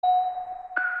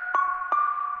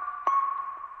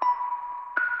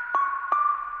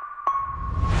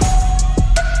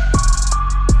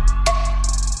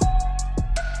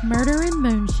Murder and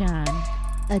Moonshine,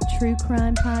 a true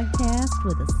crime podcast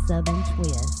with a southern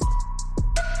twist.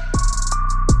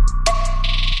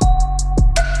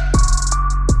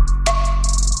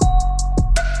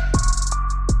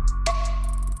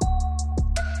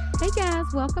 Hey guys,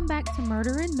 welcome back to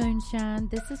Murder and Moonshine.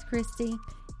 This is Christy.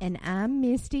 And I'm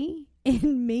Misty,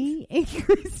 and me and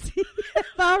Christy have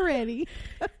already.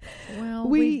 Well,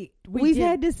 we've did.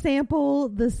 had to sample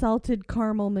the salted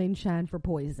caramel moonshine for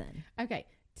poison. Okay,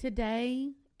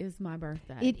 today is my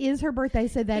birthday. It is her birthday,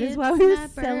 so that is It's why we're my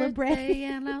celebrating. birthday,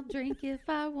 and I'll drink if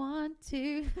I want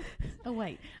to. Oh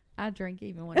wait, I drink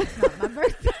even when it's not my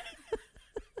birthday.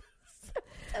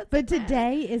 But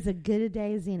today is as good a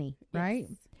day as any, right?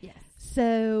 Yes.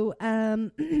 So,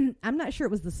 I'm not sure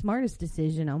it was the smartest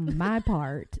decision on my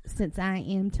part, since I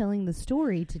am telling the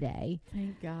story today.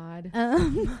 Thank God.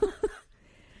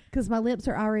 Because my lips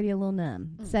are already a little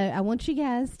numb. So I want you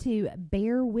guys to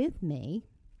bear with me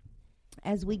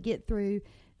as we get through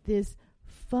this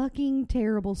fucking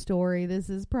terrible story. This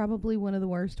is probably one of the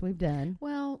worst we've done.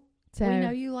 Well, So we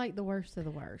know you like the worst of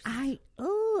the worst. I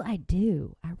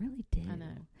do. I really do. I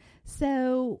know.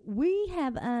 So we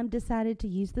have decided to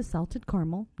use the salted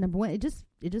caramel. Number one, it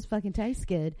just fucking tastes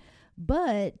good.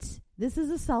 But this is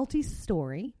a salty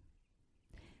story.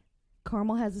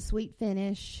 Caramel has a sweet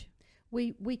finish.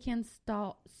 We can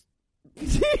stop.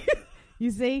 You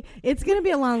see, it's going to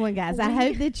be a long one, guys. I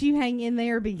hope that you hang in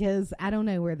there because I don't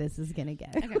know where this is going to go.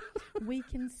 Okay. We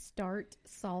can start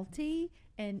salty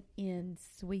and end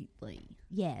sweetly.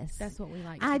 Yes. That's what we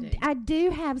like to do. I do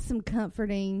have some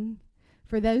comforting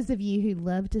for those of you who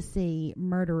love to see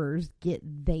murderers get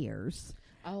theirs.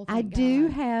 Oh, I thank do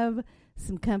God. have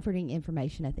some comforting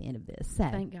information at the end of this. So,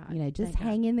 Thank God. Just Thank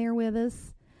hang in there with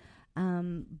us.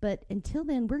 But until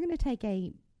then, we're going to take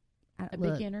a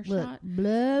beginner shot?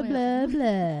 Blah, blah,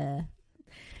 blah.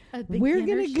 We're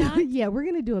going to go. Yeah, we're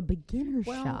going to do a beginner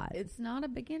shot. It's not a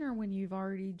beginner when you've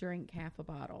already drank half a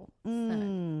bottle.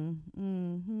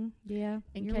 Mm-hmm. Yeah.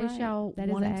 In you're case right. y'all That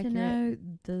is wanted to accurate. know,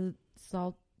 the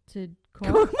salted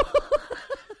caramel.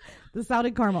 The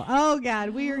salted caramel. Oh, God.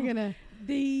 We are going to.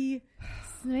 The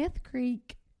Smith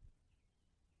Creek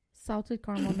salted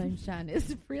caramel moonshine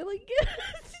is really good.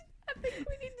 I think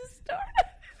we need to start.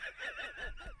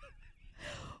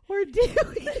 Or do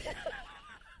we?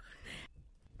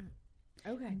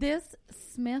 Okay. This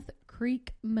Smith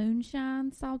Creek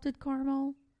moonshine salted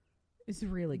caramel is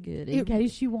really good, in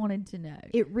case you wanted to know.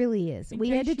 It really is. In We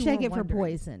had to case you check were it for wondering.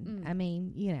 poison. I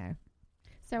mean,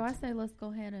 So I say let's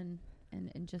go ahead and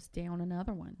just down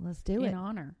another one. let's do in it.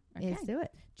 honor. Okay. Let's do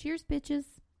it. Cheers, bitches.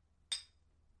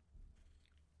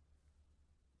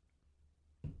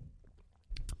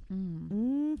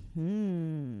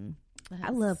 Mm-hmm. I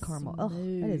love caramel. Oh,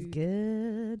 that is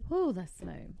good. Oh, that's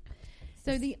smooth.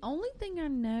 So the only thing I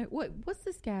know, what's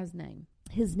this guy's name?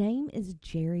 His name is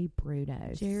Jerry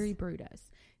Brudos. Jerry Brudos.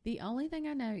 The only thing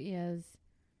I know is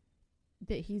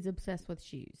that he's obsessed with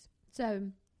shoes. So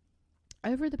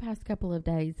over the past couple of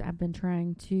days, I've been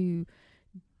trying to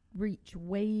reach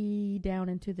way down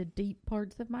into the deep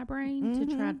parts of my brain to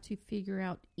try to figure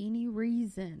out any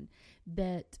reason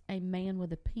that a man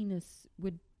with a penis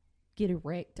would get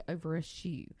erect over a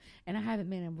shoe. And I haven't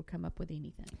been able to come up with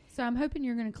anything. So I'm hoping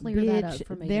you're going to clear that up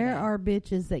for me. There today. are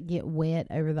bitches that get wet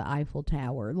over the Eiffel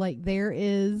Tower. Like there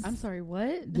is. I'm sorry,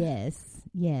 what? Yes.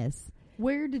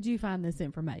 Where did you find this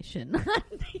information?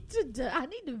 I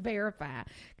need to verify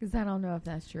because I don't know if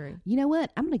that's true. You know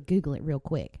what? I'm going to Google it real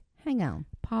quick. Hang on.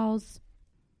 Pause.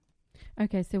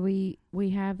 Okay, so we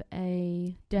have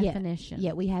a definition.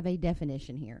 Yeah, we have a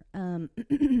definition here.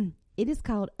 It is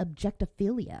called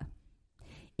objectophilia.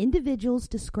 Individuals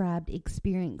described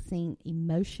experiencing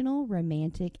emotional,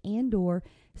 romantic, and or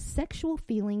sexual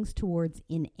feelings towards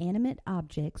inanimate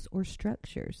objects or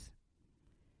structures.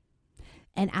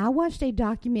 And I watched a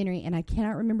documentary, and I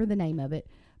cannot remember the name of it,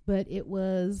 but it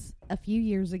was a few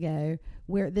years ago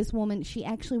where this woman, she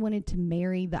actually wanted to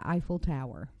marry the Eiffel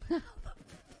Tower.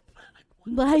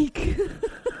 Like,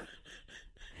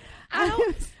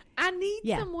 I need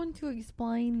someone to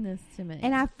explain this to me.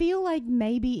 And I feel like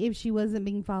maybe if she wasn't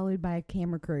being followed by a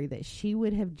camera crew, that she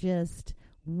would have just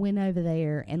went over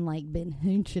there and like been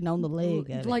hunching on the leg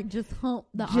of like it. Just hump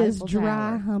the just Eiffel dry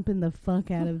Tower. humping the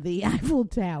fuck out of the Eiffel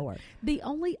Tower. The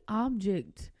only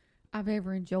object I've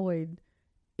ever enjoyed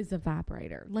is a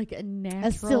vibrator, like a natural,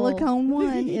 a silicone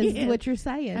one is Yeah. what you're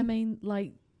saying. I mean,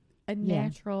 like a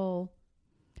natural,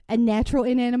 a natural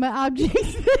inanimate object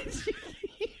that you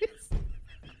use.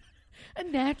 A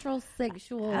natural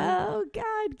sexual. Oh,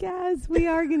 God, guys. We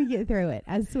are going to get through it.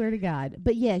 I swear to God.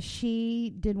 But, yes,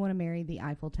 she did want to marry the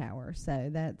Eiffel Tower. So,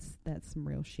 that's some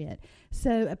real shit.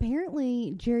 So,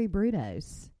 apparently, Jerry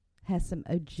Brudos has some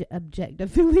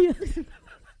objectophilia.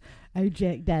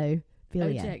 Objectophilia.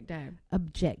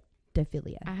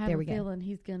 Objectophilia. I have a feeling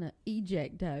he's going to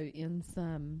ejecto in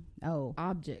some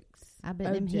objects. I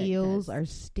bet them heels are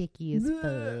sticky as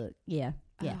fuck. Yeah.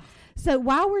 Yeah. So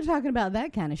while we're talking about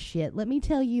that kind of shit, let me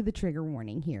tell you the trigger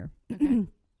warning here. Okay.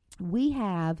 We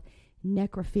have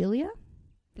necrophilia.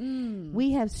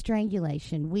 We have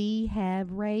strangulation. We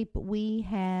have rape. We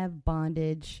have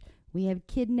bondage. We have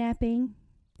kidnapping.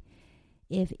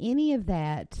 If any of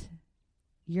that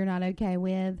you're not okay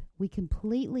with, we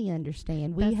completely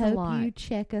understand. We hope you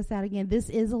check us out again. This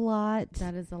is a lot.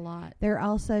 That is a lot. There are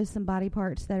also some body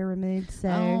parts that are removed.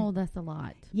 So that's a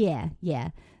lot. Yeah.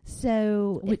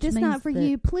 So if it's not for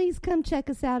you, please come check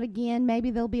us out again.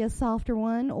 Maybe there'll be a softer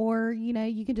one, or,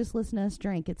 you can just listen to us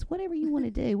drink. It's whatever you want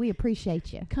to do. We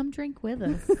appreciate you. Come drink with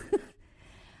us.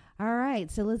 All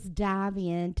right. So let's dive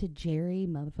into Jerry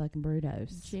motherfucking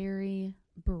Brudos. Jerry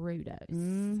Brudos.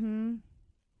 Mm-hmm.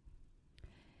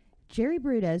 Jerry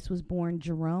Brudos was born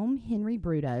Jerome Henry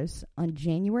Brudos on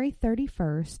January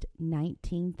 31st,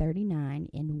 1939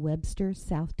 in Webster,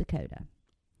 South Dakota.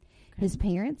 Okay. His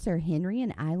parents are Henry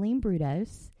and Eileen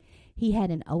Brudos. He had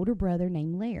an older brother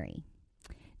named Larry.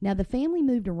 Now, the family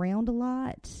moved around a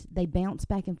lot. They bounced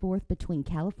back and forth between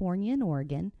California and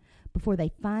Oregon before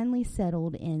they finally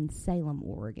settled in Salem,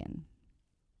 Oregon.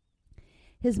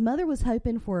 His mother was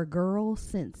hoping for a girl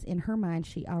since, in her mind,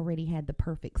 she already had the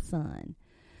perfect son.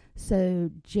 So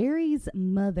Jerry's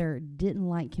mother didn't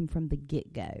like him from the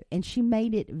get-go, and she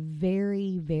made it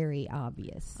very, very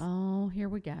obvious. Oh, here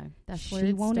we go. That's where she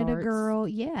it wanted starts. A girl.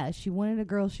 Yeah, she wanted a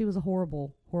girl. She was a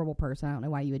horrible, horrible person. I don't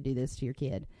know why you would do this to your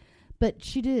kid, but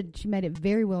she did. She made it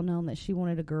very well known that she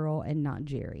wanted a girl and not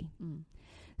Jerry.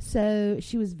 So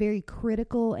she was very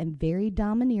critical and very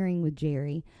domineering with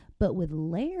Jerry, but with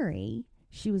Larry,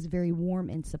 she was very warm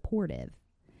and supportive.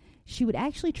 She would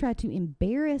actually try to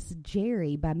embarrass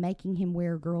Jerry by making him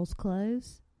wear girls'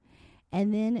 clothes.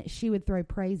 And then she would throw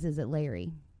praises at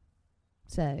Larry.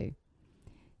 So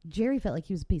Jerry felt like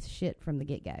he was a piece of shit from the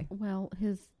get-go. Well,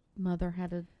 his mother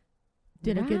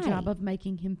did a good job of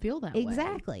making him feel that way.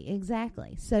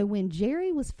 Exactly. So when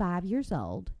Jerry was 5 years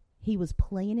old, he was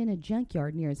playing in a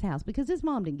junkyard near his house because his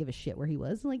mom didn't give a shit where he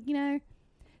was. Like,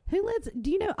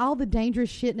 do you know all the dangerous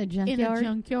shit in a junkyard? In a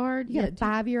junkyard? You got a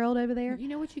 5-year-old over there. You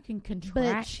know what you can contract?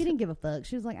 But she didn't give a fuck.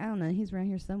 She was like, I don't know. He's around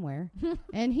here somewhere.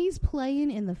 And he's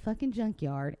playing in the fucking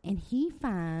junkyard, and he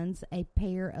finds a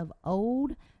pair of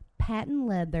old patent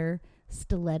leather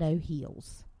stiletto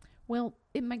heels. Well,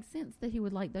 it makes sense that he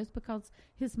would like those because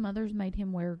his mother's made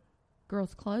him wear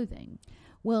girls' clothing.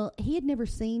 Well, he had never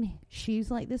seen shoes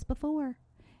like this before,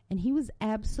 and he was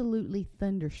absolutely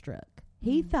thunderstruck.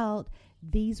 He thought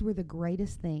these were the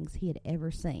greatest things he had ever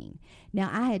seen. Now,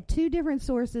 I had two different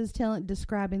sources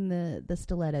describing the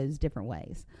stilettos different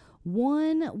ways.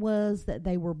 One was that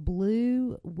they were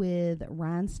blue with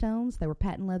rhinestones. They were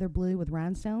patent leather blue with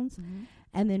rhinestones. Mm-hmm.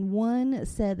 And then one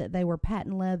said that they were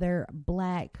patent leather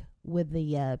black with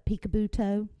the peekaboo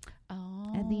toe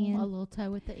at the end. A little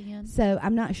toe at the end. So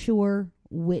I'm not sure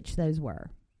which those were.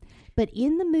 But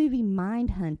in the movie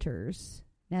Mindhunters,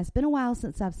 now it's been a while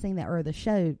since I've seen that, or the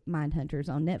show Mindhunters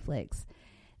on Netflix,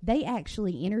 they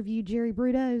actually interviewed Jerry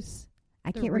Brudos.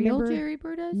 I can't remember. Jerry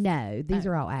Brudos? No, these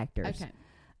are all actors. Okay.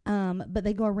 But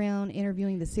they go around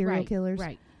interviewing the serial killers.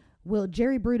 Right. Well,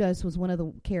 Jerry Brudos was one of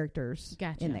the characters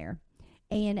in there.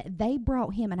 And they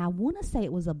brought him, and I want to say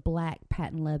it was a black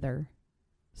patent leather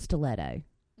stiletto,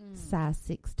 size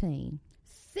 16.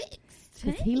 16?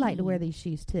 Because he liked to wear these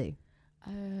shoes too.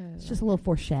 Oh. It's just a little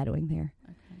foreshadowing there.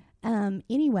 Okay.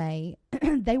 Anyway,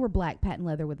 they were black patent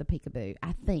leather with a peekaboo,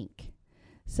 I think.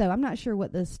 So I'm not sure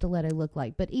what the stiletto looked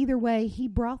like. But either way, he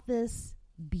brought this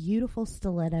beautiful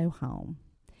stiletto home.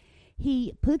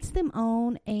 He puts them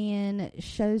on and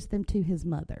shows them to his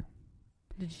mother.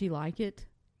 Did she like it?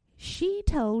 She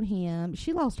told him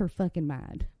she lost her fucking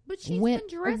mind. But she's been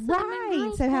dressing them in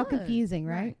girls' so how clothes. confusing,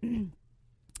 right?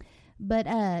 But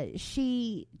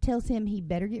she tells him he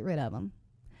better get rid of them.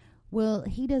 Well,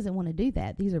 he doesn't want to do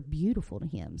that. These are beautiful to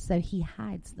him, so he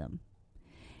hides them.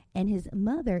 And his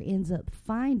mother ends up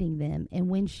finding them, and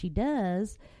when she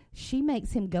does, she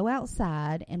makes him go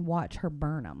outside and watch her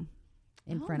burn them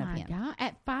in front of him. Oh, my God.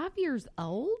 At 5 years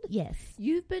old? Yes.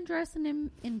 You've been dressing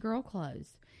him in girl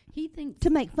clothes. He thinks... To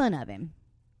make fun of him.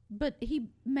 But he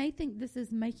may think this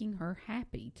is making her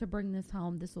happy to bring this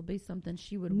home. This will be something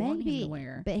she would want him to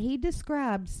wear. But he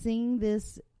described seeing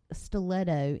this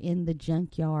stiletto in the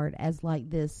junkyard as like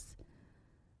this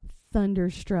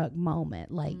thunderstruck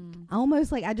moment. Like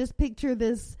almost like I just picture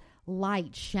this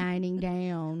light shining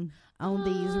down on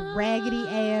these raggedy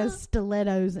ass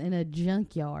stilettos in a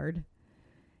junkyard.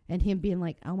 And him being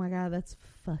like, oh my God, that's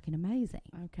fucking amazing.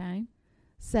 Okay.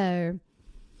 So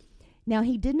now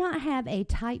he did not have a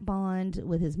tight bond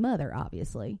with his mother,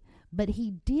 obviously, but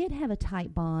he did have a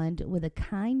tight bond with a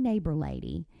kind neighbor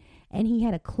lady, and he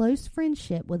had a close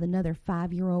friendship with another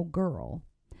 5-year-old girl.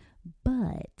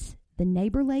 But the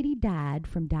neighbor lady died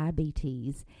from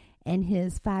diabetes, and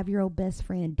his 5-year-old best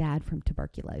friend died from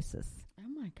tuberculosis. Oh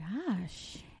my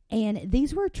gosh. And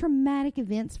these were traumatic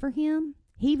events for him.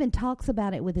 He even talks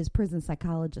about it with his prison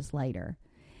psychologist later.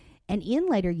 And in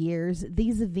later years,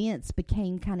 these events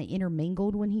became kind of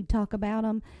intermingled when he'd talk about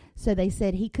them. So they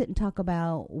said he couldn't talk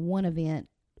about one event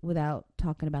without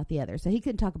talking about the other. So he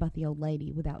couldn't talk about the old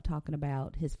lady without talking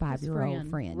about his 5-year-old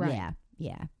friend. Right.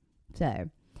 Yeah. So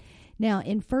now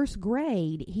in first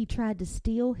grade, he tried to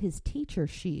steal his teacher's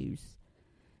shoes.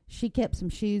 She kept some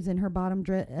shoes in her bottom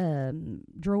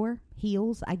drawer,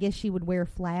 heels. I guess she would wear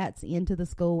flats into the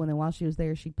school, and then while she was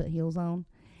there, she'd put heels on.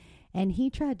 And he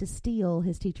tried to steal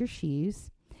his teacher's shoes.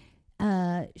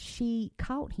 She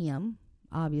caught him,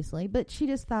 obviously, but she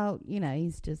just thought,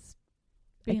 he's just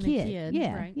a kid.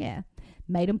 Yeah, right. Yeah.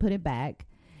 Made him put it back.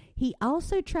 He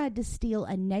also tried to steal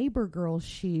a neighbor girl's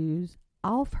shoes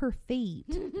off her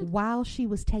feet while she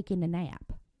was taking a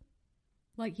nap.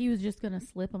 Like he was just going to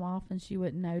slip them off and she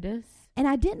wouldn't notice. And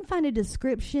I didn't find a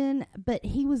description, but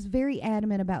he was very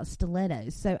adamant about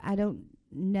stilettos. So I don't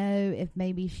know if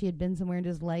maybe she had been somewhere and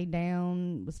just laid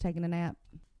down, was taking a nap,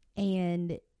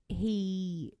 and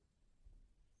he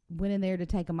went in there to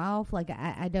take them off. Like,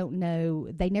 I don't know.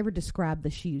 They never described the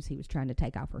shoes he was trying to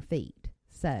take off her feet.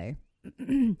 So,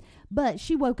 but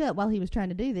she woke up while he was trying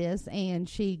to do this, and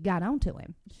she got onto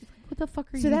him. She's like, what the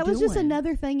fuck are you doing? So that was just doing?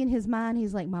 another thing in his mind.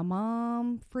 He's like, my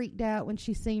mom freaked out when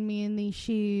she seen me in these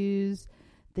shoes.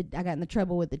 I got in the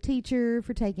trouble with the teacher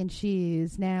for taking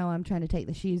shoes. Now I'm trying to take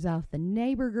the shoes off the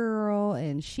neighbor girl,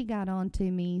 and she got onto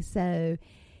me. So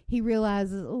he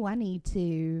realizes, I need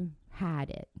to hide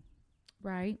it.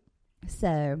 Right.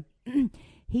 So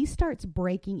he starts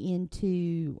breaking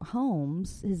into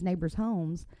homes, his neighbors'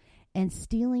 homes, and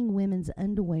stealing women's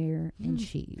underwear and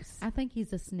shoes. I think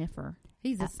he's a sniffer.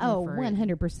 He's a sniffer. Oh,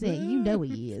 100%. You know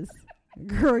he is.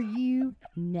 Girl, you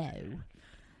know.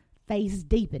 Face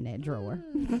deep in that drawer.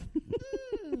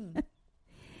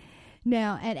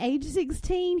 Now, at age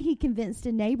 16, he convinced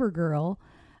a neighbor girl,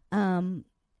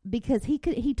 because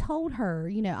he told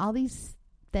her, all these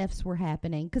thefts were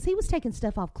happening, because he was taking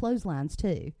stuff off clotheslines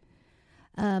too,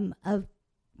 of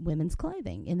women's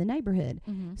clothing in the neighborhood.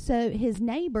 Mm-hmm. So his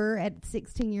neighbor at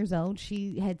 16 years old,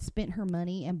 she had spent her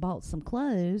money and bought some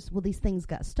clothes. Well, these things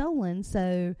got stolen,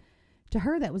 so to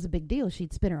her that was a big deal.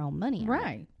 She'd spent her own money on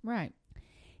it. Right.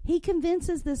 He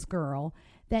convinces this girl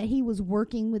that he was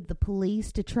working with the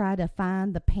police to try to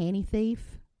find the panty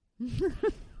thief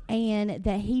and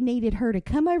that he needed her to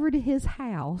come over to his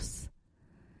house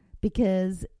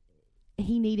because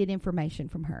he needed information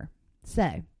from her.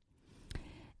 So,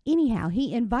 anyhow,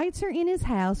 he invites her in his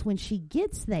house. When she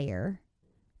gets there,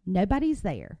 nobody's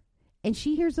there. And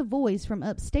she hears a voice from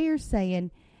upstairs saying,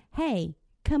 "Hey,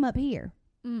 come up here."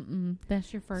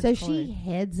 That's your first So clue. she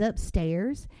heads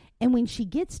upstairs, and when she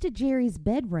gets to Jerry's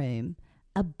bedroom,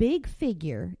 a big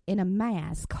figure in a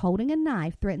mask holding a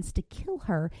knife threatens to kill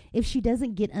her if she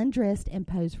doesn't get undressed and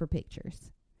pose for pictures.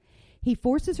 He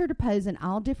forces her to pose in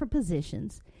all different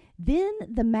positions. Then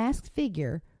the masked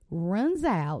figure runs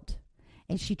out,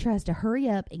 and she tries to hurry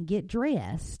up and get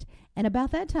dressed. And about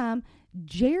that time,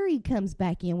 Jerry comes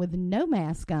back in with no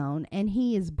mask on, and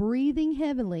he is breathing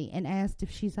heavily and asked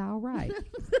if she's all right.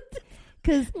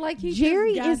 Because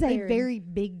Jerry is a very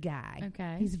big guy.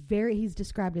 Okay. He's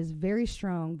described as very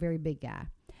strong, very big guy.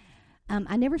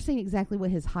 I never seen exactly what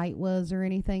his height was or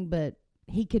anything, but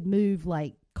he could move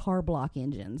like car block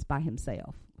engines by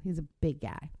himself. He's a big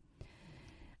guy.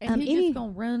 And he's just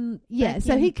going to run. Yeah,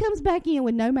 so he comes back in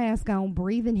with no mask on,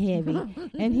 breathing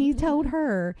heavy, and he told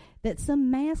her that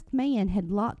some masked man had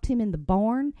locked him in the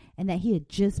barn and that he had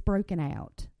just broken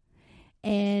out.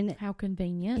 And how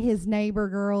convenient. His neighbor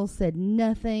girl said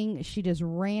nothing. She just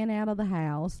ran out of the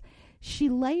house. She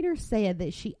later said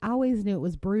that she always knew it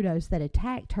was Brudos that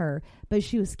attacked her, but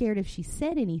she was scared if she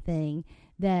said anything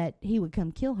that he would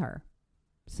come kill her.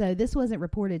 So this wasn't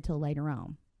reported till later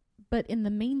on. But in the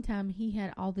meantime, he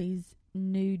had all these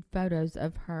nude photos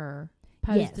of her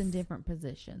posed in different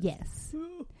positions. Yes.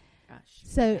 Gosh.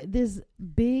 So this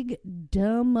big,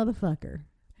 dumb motherfucker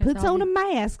puts on a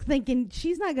mask thinking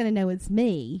she's not going to know it's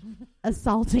me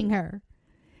assaulting her.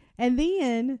 And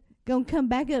then going to come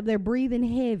back up there breathing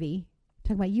heavy.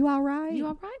 Talking about, you all right? You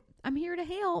all right? I'm here to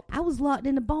help. I was locked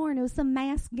in the barn. It was some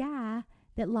masked guy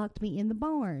that locked me in the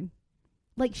barn.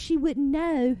 Like, she wouldn't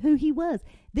know who he was.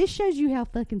 This shows you how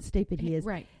fucking stupid he is.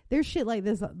 Right. There's shit like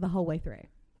this the whole way through.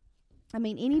 I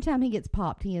mean, anytime he gets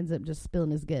popped, he ends up just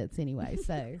spilling his guts anyway,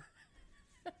 so.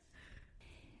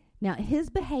 Now, his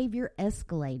behavior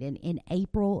escalated in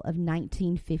April of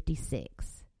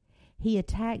 1956. He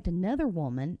attacked another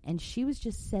woman, and she was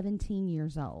just 17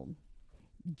 years old.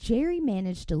 Jerry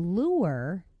managed to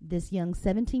lure this young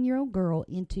 17-year-old girl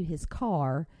into his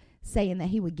car, saying that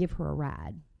he would give her a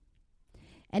ride.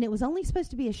 And it was only supposed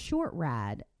to be a short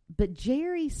ride, but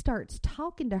Jerry starts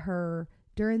talking to her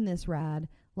during this ride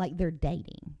like they're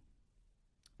dating.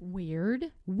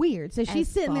 Weird. So she's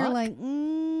sitting there like,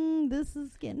 this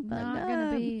is getting fucked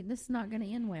up. This is not going to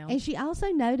end well. And she also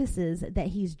notices that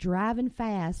he's driving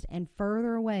fast and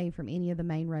further away from any of the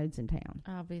main roads in town.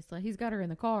 Obviously. He's got her in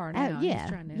the car now. Yeah. He's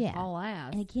trying to haul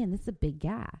ass. And again, this is a big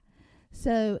guy.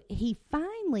 So he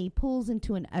finally pulls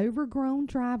into an overgrown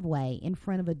driveway in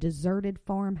front of a deserted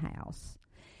farmhouse.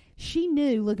 She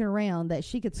knew, looking around, that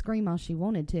she could scream all she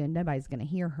wanted to and nobody's going to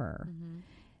hear her. Mm-hmm.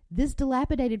 This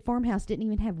dilapidated farmhouse didn't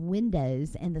even have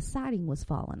windows and the siding was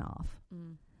falling off.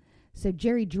 Mm. So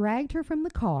Jerry dragged her from the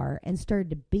car and started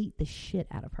to beat the shit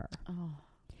out of her. Oh.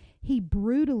 He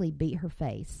brutally beat her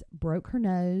face, broke her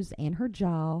nose and her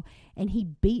jaw, and he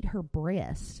beat her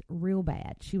breast real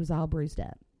bad. She was all bruised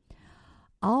up.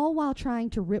 All while trying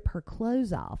to rip her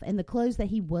clothes off. And the clothes that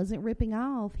he wasn't ripping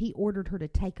off, he ordered her to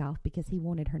take off because he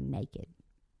wanted her naked.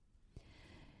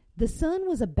 The sun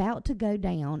was about to go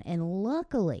down, and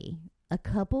luckily, a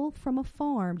couple from a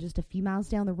farm just a few miles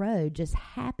down the road just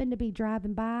happened to be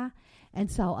driving by and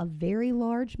saw a very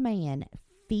large man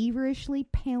feverishly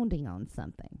pounding on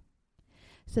something.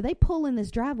 So they pull in this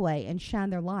driveway and shine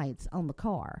their lights on the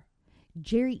car.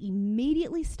 Jerry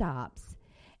immediately stops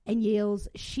and yells,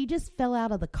 "She just fell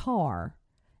out of the car."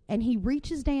 And he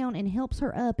reaches down and helps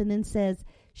her up and then says,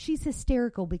 "She's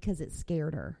hysterical because it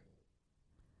scared her."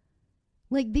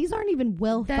 Like, these aren't even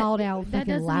well thought out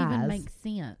fucking lies. That doesn't even make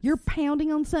sense. You're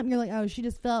pounding on something. You're like, oh, she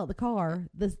just fell out of the car.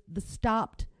 The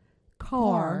stopped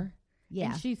car.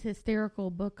 Yeah. And she's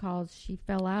hysterical because she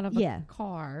fell out of a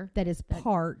car. That is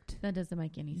parked. That doesn't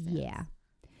make any sense. Yeah.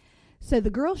 So the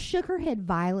girl shook her head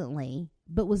violently,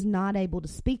 but was not able to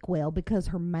speak well because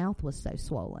her mouth was so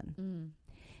swollen. Mm.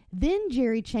 Then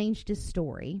Jerry changed his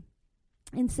story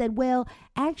and said, well,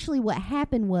 actually what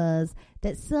happened was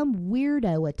that some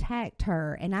weirdo attacked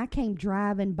her and I came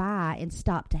driving by and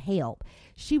stopped to help.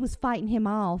 She was fighting him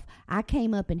off. I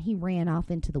came up and he ran off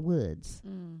into the woods.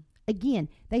 Mm. Again,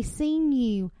 they seen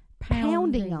you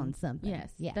pounding on something.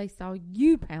 Yes, they saw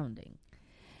you pounding.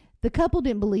 The couple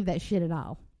didn't believe that shit at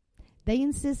all. They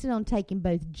insisted on taking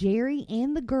both Jerry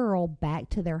and the girl back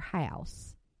to their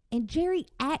house. And Jerry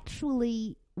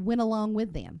actually went along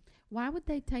with them. Why would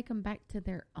they take them back to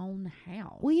their own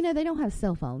house? Well, you know, they don't have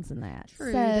cell phones and that.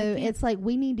 True. So it's like,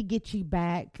 we need to get you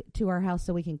back to our house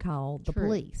so we can call the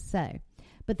police. So,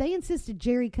 but they insisted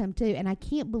Jerry come too. And I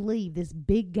can't believe this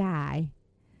big guy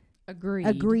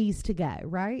agrees to go,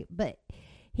 right? But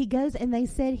he goes, and they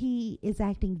said he is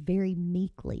acting very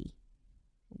meekly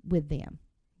with them,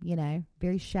 you know,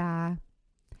 very shy.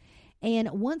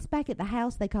 And once back at the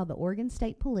house, they called the Oregon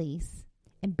State Police.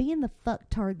 And being the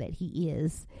fucktard that he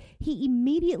is, he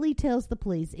immediately tells the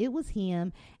police it was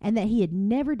him and that he had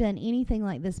never done anything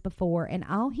like this before. And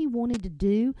all he wanted to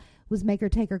do was make her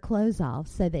take her clothes off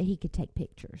so that he could take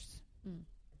pictures. Mm.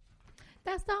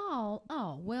 That's all.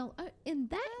 Oh, well, in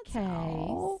that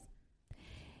case.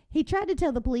 He tried to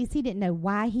tell the police he didn't know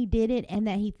why he did it and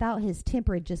that he thought his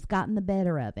temper had just gotten the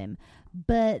better of him.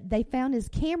 But they found his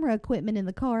camera equipment in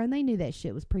the car and they knew that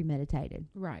shit was premeditated.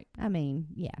 Right. I mean,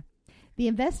 yeah. The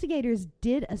investigators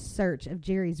did a search of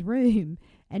Jerry's room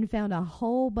and found a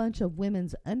whole bunch of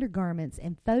women's undergarments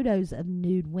and photos of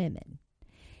nude women.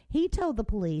 He told the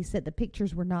police that the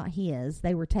pictures were not his.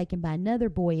 They were taken by another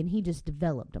boy and he just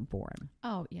developed them for him.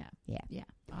 Oh, yeah. Yeah. Yeah,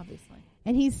 obviously.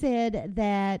 And he said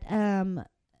that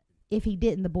if he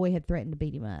didn't, the boy had threatened to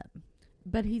beat him up.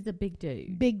 But he's a big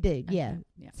dude. Big dude, yeah.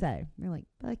 So they're like,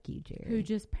 fuck you, Jerry. Who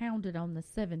just pounded on the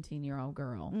 17-year-old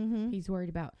girl. Mm-hmm. He's worried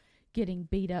about getting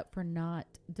beat up for not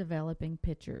developing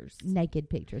pictures. Naked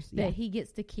pictures, that he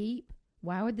gets to keep.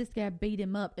 Why would this guy beat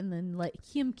him up and then let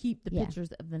him keep the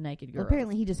pictures of the naked girl? Well,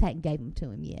 apparently he just hadn't gave them to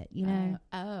him yet, you know?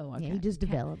 Okay. Yeah, he just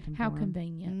developed them How for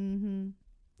convenient. Him. Mm-hmm.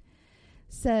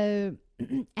 So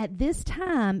At this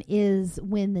time is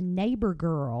when the neighbor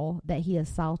girl that he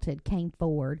assaulted came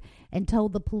forward and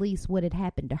told the police what had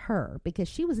happened to her, because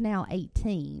she was now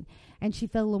 18 and she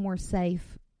felt a little more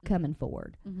safe coming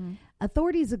forward. Mm-hmm.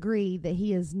 Authorities agree that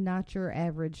he is not your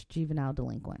average juvenile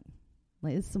delinquent.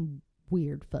 Like, it's some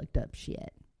weird, fucked up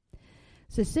shit.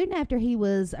 So soon after, he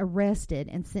was arrested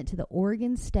and sent to the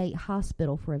Oregon State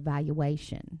Hospital for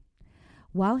evaluation.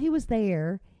 While he was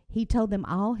there, he told them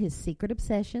all his secret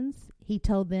obsessions. He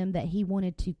told them that he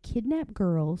wanted to kidnap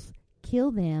girls,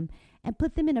 kill them, and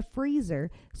put them in a freezer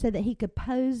so that he could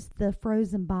pose the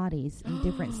frozen bodies in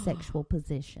different sexual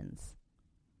positions.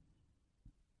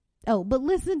 Oh, but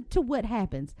listen to what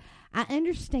happens. I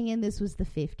understand this was the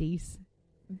 50s.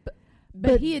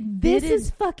 But he admitted, this is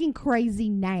fucking crazy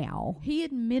now. He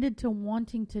admitted to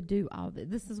wanting to do all this.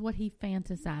 This is what he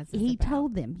fantasizes He about.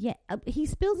 told them, yeah. He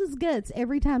spills his guts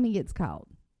every time he gets caught.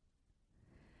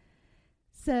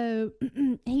 So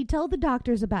he told the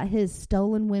doctors about his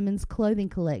stolen women's clothing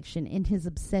collection and his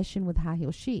obsession with high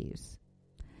heel shoes.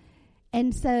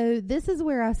 And so this is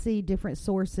where I see different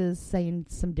sources saying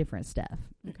some different stuff.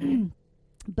 Okay.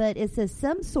 But it says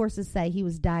some sources say he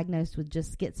was diagnosed with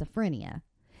just schizophrenia.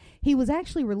 He was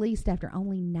actually released after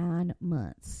only 9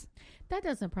 months. That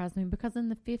doesn't surprise me, because in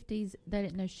the 50s, they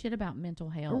didn't know shit about mental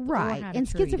health. Right. Or how to And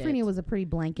treat schizophrenia it. was a pretty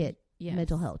blanket Yes.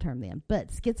 mental health term then. But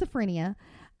schizophrenia.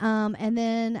 And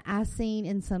then I seen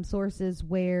in some sources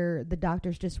where the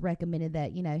doctors just recommended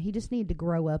that, you know, he just needed to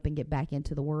grow up and get back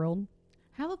into the world.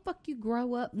 How the fuck you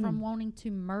grow up from wanting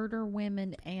to murder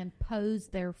women and pose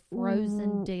their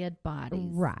frozen dead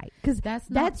bodies? Right. Because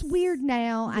That's weird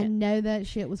now. Yeah. I know that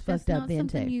shit was fucked up then, That's not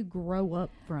something too. you grow up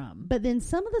from. But then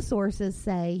some of the sources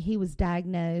say he was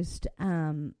diagnosed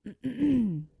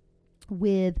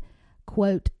with,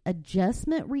 quote,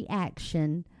 adjustment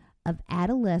reaction of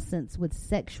adolescence with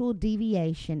sexual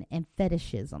deviation and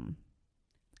fetishism.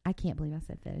 I can't believe I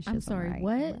said fetishism. I'm sorry, right.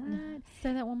 what?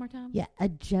 Say that one more time. Yeah,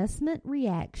 adjustment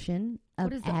reaction of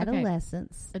What is that? Okay.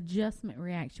 adolescence. Adjustment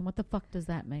reaction. What the fuck does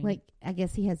that mean? Like, I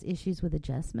guess he has issues with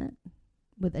adjustment,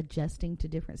 with adjusting to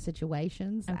different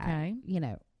situations. Okay.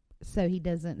 So he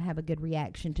doesn't have a good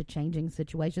reaction to changing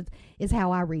situations, is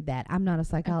how I read that. I'm not a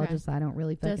psychologist, so I don't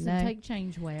really fucking doesn't know. take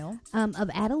change well.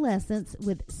 Of adolescence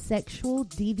with sexual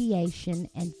deviation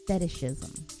and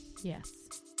fetishism. Yes.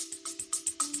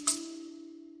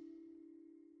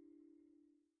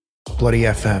 Bloody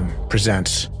FM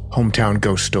presents Hometown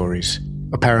Ghost Stories,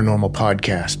 a paranormal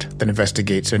podcast that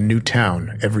investigates a new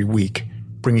town every week,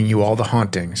 bringing you all the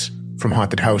hauntings, from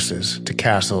haunted houses to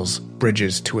castles,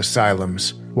 bridges to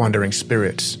asylums, wandering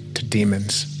spirits to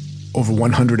demons. Over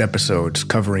 100 episodes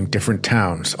covering different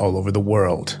towns all over the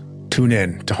world. Tune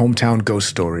in to Hometown Ghost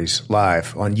Stories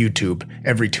live on YouTube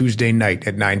every Tuesday night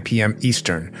at 9 p.m.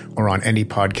 Eastern or on any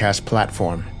podcast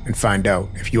platform, and find out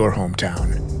if your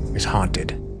hometown is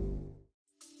haunted.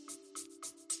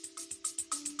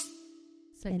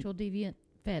 Sexual deviant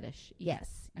fetish.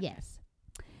 Yes, Okay. yes.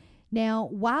 Now,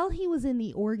 while he was in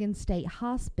the Oregon State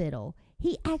Hospital,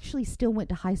 he actually still went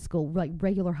to high school, like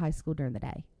regular high school during the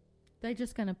day. They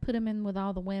just going to put him in with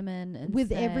all the women and With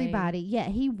say, everybody. Yeah,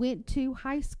 he went to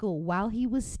high school while he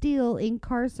was still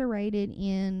incarcerated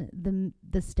in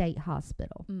the state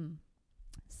hospital. Mm.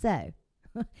 So,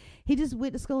 he just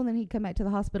went to school and then he'd come back to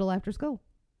the hospital after school.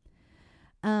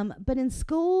 But in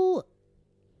school,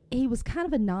 he was kind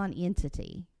of a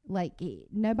non-entity. Like,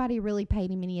 nobody really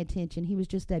paid him any attention. He was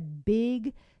just a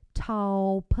big,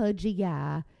 tall, pudgy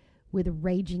guy with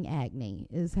raging acne,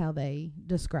 is how they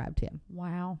described him.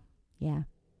 Wow. Yeah.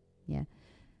 Yeah.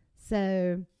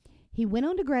 So he went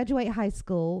on to graduate high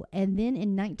school, and then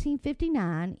in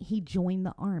 1959, he joined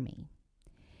the Army.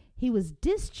 He was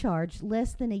discharged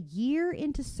less than a year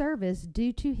into service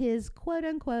due to his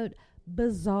quote-unquote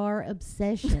bizarre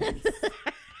obsessions.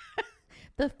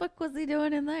 The fuck was he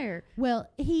doing in there? Well,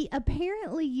 he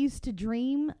apparently used to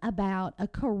dream about a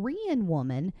Korean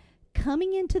woman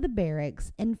coming into the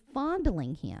barracks and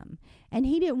fondling him, and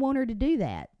he didn't want her to do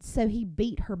that, so he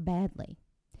beat her badly.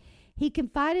 He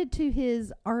confided to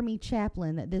his Army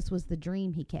chaplain that this was the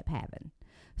dream he kept having.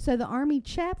 So the Army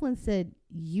chaplain said,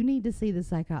 "You need to see the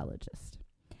psychologist."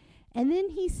 And then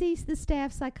he sees the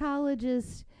staff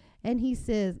psychologist, and he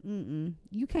says,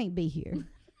 "You can't be here.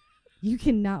 You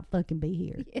cannot fucking be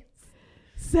here." Yes.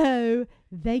 So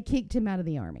they kicked him out of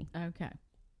the Army. Okay.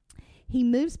 He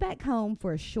moves back home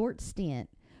for a short stint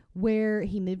where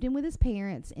he moved in with his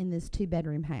parents in this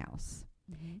 2-bedroom house.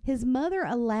 Mm-hmm. His mother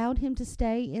allowed him to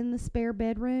stay in the spare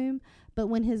bedroom, but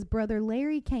when his brother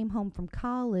Larry came home from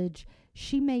college,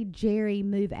 she made Jerry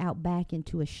move out back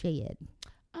into a shed.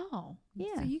 Oh.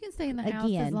 Yeah. So you can stay in the house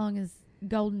Again. as long as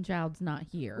golden child's not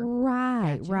here.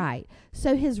 Right, Gotcha. right.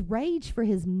 So his rage for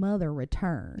his mother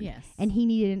returned. Yes. And he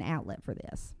needed an outlet for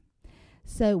this.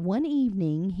 So one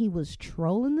evening, he was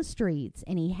trolling the streets,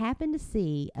 and he happened to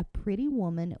see a pretty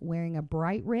woman wearing a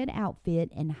bright red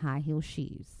outfit and high-heel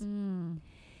shoes.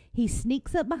 He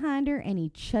sneaks up behind her, and he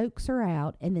chokes her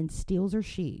out and then steals her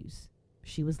shoes.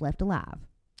 She was left alive.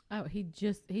 Oh, he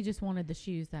just wanted the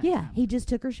shoes that Yeah, time. he just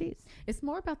took her shoes. It's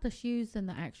more about the shoes than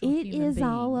the actual It human is being.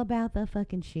 all about the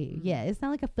fucking shoe. Yeah, it's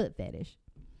not like a foot fetish.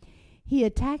 He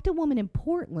attacked a woman in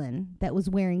Portland that was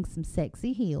wearing some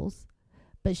sexy heels,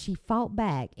 but she fought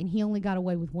back, and he only got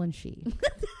away with one shoe.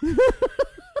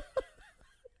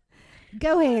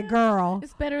 Go ahead, girl.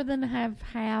 It's better than to have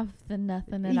half than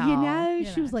nothing at You all. know,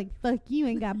 she was like, fuck you,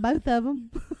 ain't got both of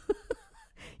them.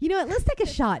 You know what? Let's take a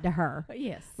shot to her.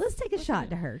 Yes. Let's take a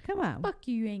shot to her. Come on. Fuck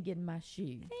you ain't getting my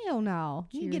shoe. Hell no.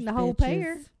 You Cheers, getting the whole bitches.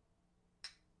 pair.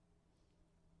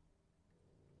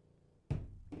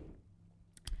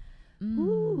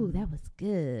 Ooh, that was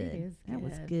good. It is That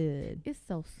was good. good. It's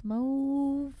so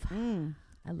smooth.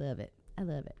 I love it. I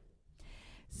love it.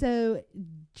 So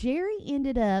Jerry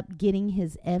ended up getting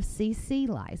his FCC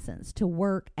license to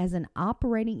work as an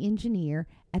operating engineer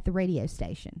at the radio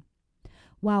station.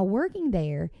 While working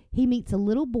there, he meets a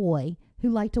little boy who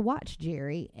liked to watch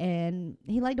Jerry, and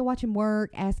he liked to watch him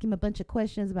work, ask him a bunch of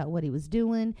questions about what he was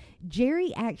doing.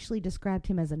 Jerry actually described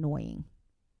him as annoying.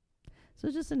 So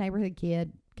it's just a neighborhood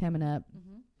kid coming up.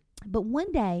 But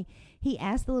one day, he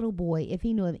asked the little boy if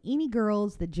he knew of any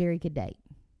girls that Jerry could date.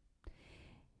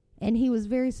 And he was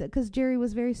because Jerry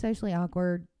was very socially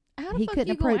awkward. How the He fuck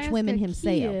couldn't you gonna approach ask women a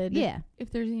himself. kid Yeah.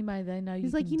 If there's anybody they know,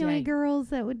 He's like, you know any girls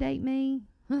that would date me?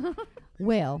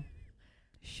 Well,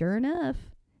 sure enough,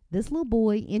 this little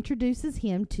boy introduces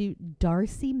him to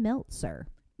Darcy Meltzer.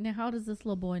 Now, how does this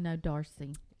little boy know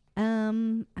Darcy? I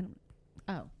don't.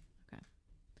 Oh, okay.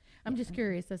 I'm just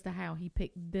curious as to how he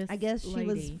picked this. I guess she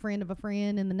was lady. friend of a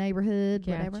friend in the neighborhood.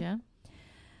 Whatever.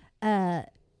 Gotcha.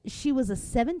 She was a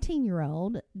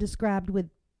 17-year-old described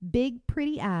with big,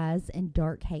 pretty eyes and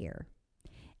dark hair.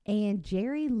 And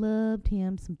Jerry loved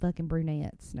him some fucking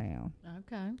brunettes now.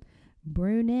 Okay.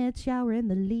 Brunettes, y'all were in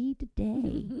the lead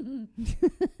today.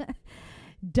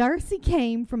 Darcy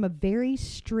came from a very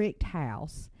strict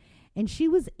house, and she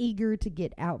was eager to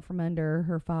get out from under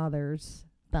her father's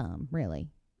thumb, really.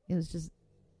 It was just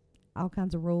all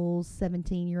kinds of rules,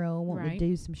 17-year-old wanting Right. to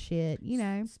do some shit, you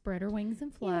know. Spread her wings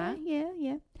and fly.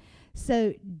 Yeah.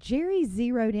 So Jerry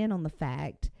zeroed in on the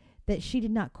fact that she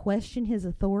did not question his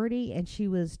authority, and she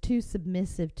was too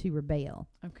submissive to rebel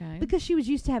Okay. because she was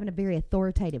used to having a very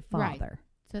authoritative Right. father.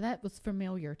 So that was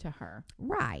familiar to her.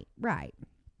 Right.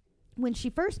 When she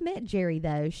first met Jerry,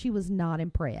 though, she was not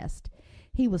impressed.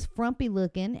 He was frumpy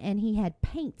looking, and he had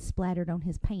paint splattered on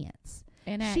his pants.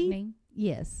 And She- acne.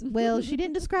 Yes. Well, she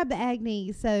didn't describe the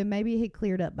acne, so maybe it had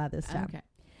cleared up by this time. Okay.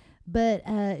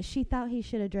 But she thought he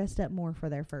should have dressed up more for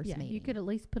their first Yeah, meeting. you could at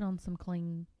least put on some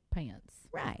clean pants.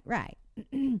 Right.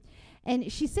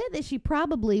 And she said that she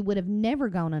probably would have never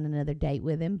gone on another date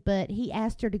with him, but he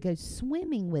asked her to go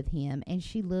swimming with him, and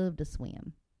she loved to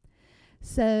swim.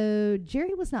 So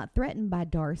Jerry was not threatened by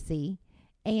Darcy,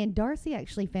 and Darcy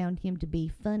actually found him to be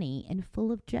funny and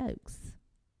full of jokes.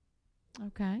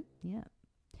 Okay. Yeah.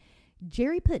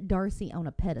 Jerry put Darcy on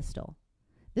a pedestal.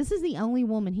 This is the only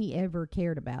woman he ever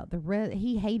cared about.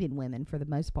 He hated women for the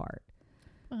most part.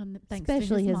 Thanks to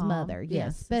Especially his mom. mother.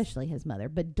 Yes, especially his mother.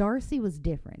 But Darcy was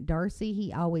different. Darcy,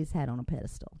 he always had on a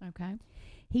pedestal. Okay.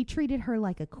 He treated her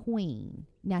like a queen.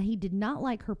 Now, he did not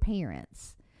like her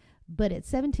parents. But at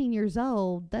 17 years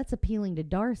old, that's appealing to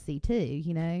Darcy, too.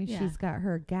 You know, Yeah. she's got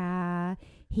her guy.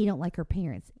 He don't like her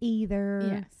parents either.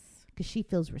 Yes. Because she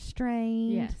feels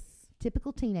restrained. Yes.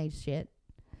 Typical teenage shit.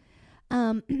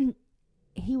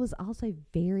 He was also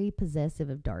very possessive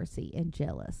of Darcy and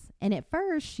jealous. And at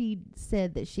first, she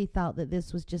said that she thought that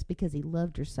this was just because he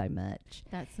loved her so much.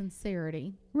 That's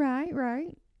sincerity.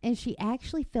 Right. And she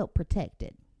actually felt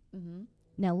protected. Mm-hmm.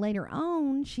 Now, later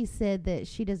on, she said that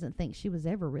she doesn't think she was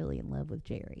ever really in love with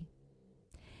Jerry.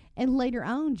 And later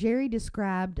on, Jerry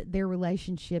described their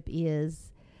relationship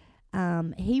is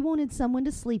he wanted someone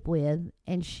to sleep with,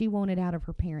 and she wanted out of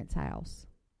her parents' house.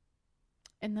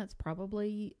 And that's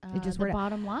probably It just the worked out.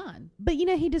 bottom line. But, you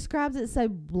know, he describes it so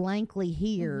blankly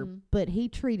here, Mhm. but he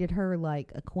treated her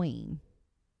like a queen.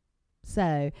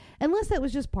 So, unless that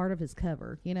was just part of his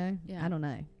cover, you know? Yeah. I don't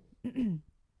know.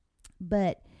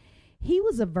 But he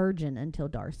was a virgin until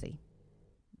Darcy.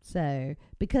 So,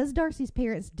 because Darcy's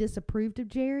parents disapproved of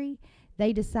Jerry,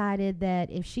 they decided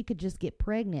that if she could just get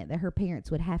pregnant, that her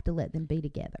parents would have to let them be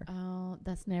together. Oh,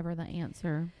 that's never the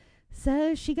answer.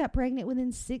 So she got pregnant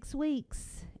within 6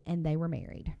 weeks, and they were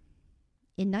married.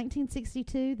 In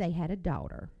 1962, they had a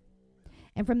daughter.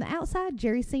 And from the outside,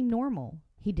 Jerry seemed normal.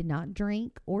 He did not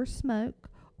drink or smoke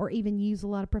or even use a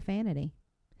lot of profanity.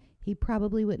 He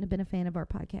probably wouldn't have been a fan of our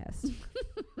podcast.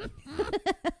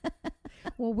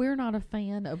 Well, we're not a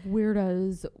fan of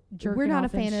weirdos jerking We're not a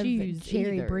off in fan of shoes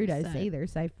Jerry either, Brudos so. either,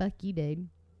 so fuck you, dude.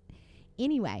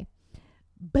 Anyway,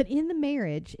 but in the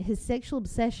marriage, his sexual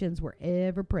obsessions were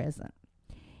ever present.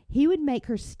 He would make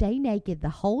her stay naked the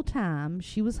whole time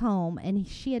she was home, and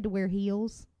she had to wear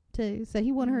heels, too. So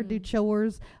he wanted her to do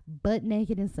chores, butt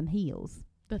naked in some heels.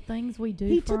 The things we do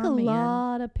He for took our a men.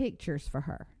 lot of pictures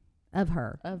of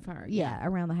her. Yeah,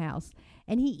 around the house.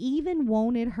 And he even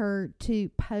wanted her to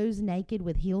pose naked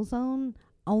with heels on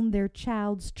their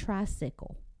child's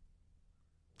tricycle.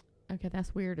 Okay,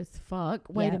 that's weird as fuck.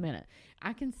 Wait Yeah. a minute.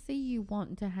 I can see you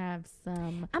wanting to have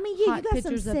some I mean, yeah, hot you got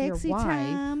some pictures of your sexy wife.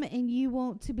 time, and you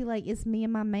want to be like, it's me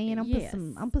and my man. Yes.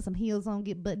 I'm put some heels on,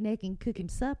 get butt naked, and cook him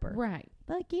supper. Right.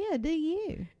 Fuck yeah, do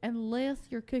you? Unless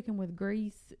you're cooking with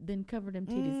grease, then cover them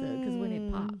titties up, because when it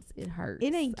pops, it hurts.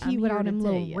 It ain't I'm cute with here all to them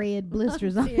tell little you. red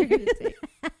blisters I'm on here to it. tell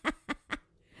you.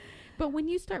 But when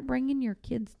you start bringing your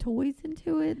kids' toys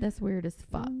into it, that's weird as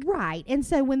fuck. Right. And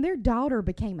so when their daughter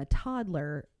became a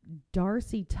toddler,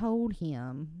 Darcy told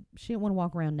him she didn't want to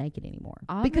walk around naked anymore.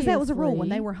 Because that was a rule. When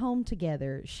they Obviously. were home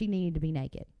together, she needed to be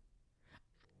naked.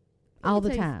 Let me All the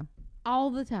tell you time. All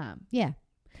the time. Yeah,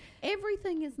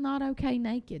 Everything is not okay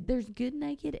naked. There's good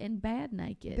naked and bad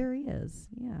naked. there is.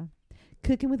 Yeah.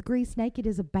 Cooking with grease naked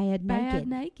is a bad bad naked.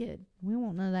 naked. We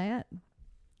won't know that.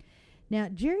 Now,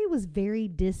 Jerry was very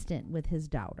distant with his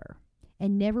daughter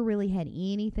and never really had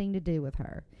anything to do with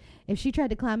her. If she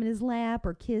tried to climb in his lap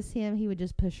or kiss him, he would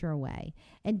just push her away.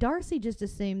 And Darcy just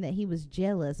assumed that he was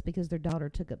jealous because their daughter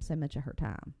took up so much of her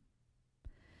time.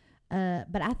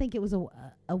 But I think it was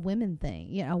a women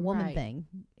thing, a woman Right. thing.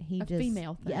 A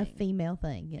female Yeah, a thing. female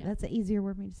thing. Yeah, Yeah. that's an easier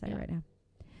word for me to say Yeah. right now.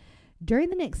 During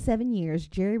the next 7 years,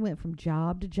 Jerry went from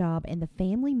job to job, and the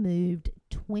family moved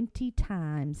 20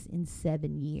 times in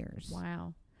 7 years.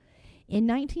 Wow. In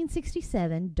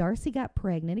 1967, Darcy got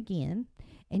pregnant again,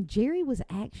 and Jerry was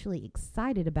actually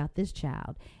excited about this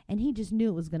child, and he just knew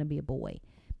it was going to be a boy.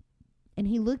 And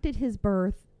he looked at his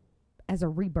birth as a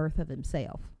rebirth of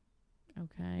himself.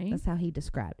 Okay. That's how he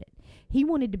described it. He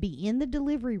wanted to be in the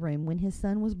delivery room when his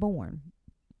son was born,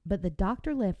 but the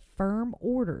doctor left firm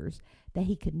orders that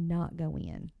he could not go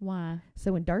in. Why?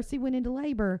 So when Darcy went into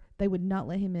labor, they would not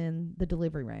let him in the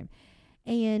delivery room.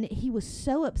 And he was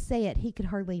so upset he could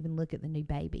hardly even look at the new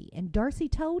baby. And Darcy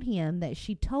told him that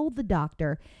she told the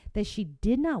doctor that she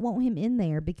did not want him in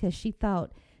there because she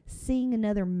thought seeing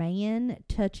another man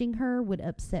touching her would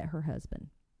upset her husband.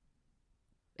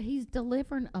 He's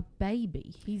delivering a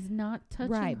baby. He's not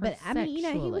touching Right, her but I mean, he was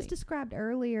sexually. described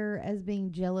earlier as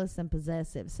being jealous and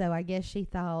possessive. So I guess she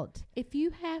thought, If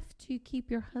you have to keep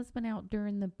your husband out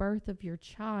during the birth of your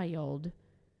child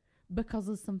because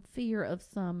of some fear of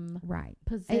some right.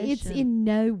 possession, It's in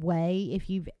no way, if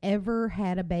you've ever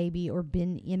had a baby or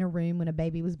been in a room when a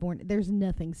baby was born, there's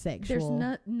nothing sexual.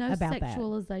 there's no about that.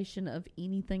 sexualization of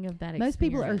anything of that Most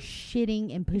people are experience.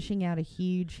 shitting and pushing out a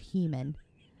huge human.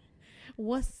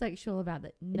 What's sexual about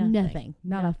it? Nothing.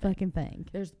 Not a Nothing. fucking thing.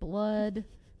 There's blood.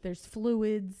 There's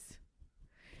fluids.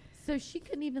 So she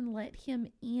couldn't even let him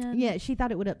in. Yeah, she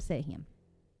thought it would upset him.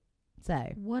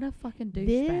 So What a fucking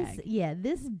douchebag.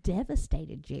 this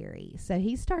devastated Jerry. So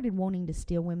he started wanting to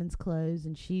steal women's clothes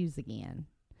and shoes again.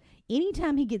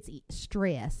 Anytime he gets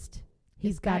stressed,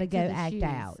 he's It's got to back go the act shoes.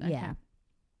 out. Okay. Yeah.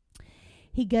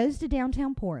 He goes to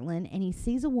downtown Portland and he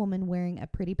sees a woman wearing a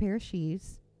pretty pair of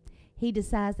shoes. He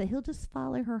decides that he'll just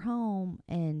follow her home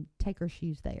and take her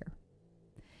shoes there.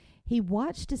 He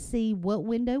watched to see what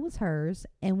window was hers,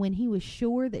 and when he was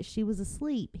sure that she was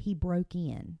asleep, he broke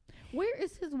in. Where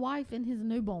is his wife and his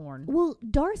newborn? Well,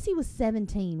 Darcy was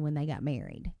 17 when they got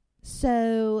married.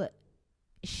 So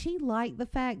she liked the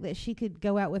fact that she could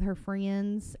go out with her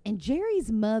friends. And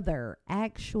Jerry's mother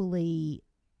actually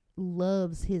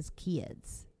loves his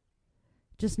kids,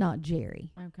 just not Jerry.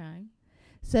 Okay.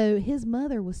 So his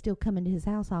mother was still coming to his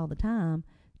house all the time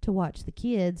to watch the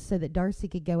kids so that Darcy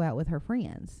could go out with her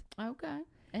friends. Okay.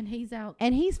 And he's out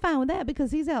And he's fine with that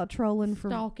because he's out trolling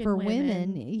for Stalking women.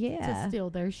 women Yeah. to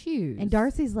steal their shoes. And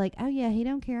Darcy's like, oh, yeah, he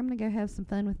don't care. I'm going to go have some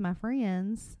fun with my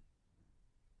friends.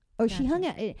 Oh, she hung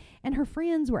out. And her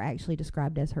friends were actually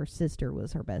described as her sister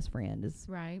was her best friend, is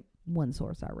Right. one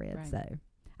source I read. Right. So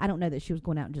I don't know that she was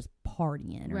going out and just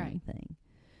partying or Right.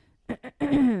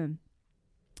 anything.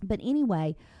 But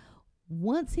anyway,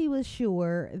 once he was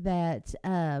sure that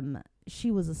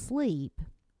she was asleep,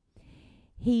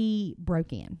 he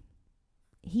broke in.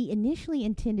 He initially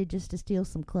intended just to steal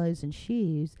some clothes and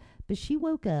shoes, but she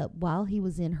woke up while he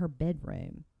was in her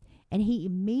bedroom, and he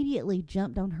immediately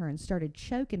jumped on her and started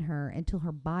choking her until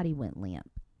her body went limp.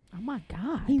 Oh, my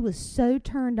God. He was so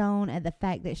turned on at the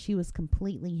fact that she was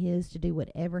completely his to do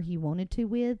whatever he wanted to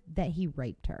with that he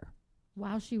raped her.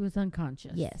 While she was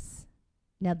unconscious. Yes.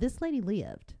 Now, this lady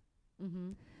lived.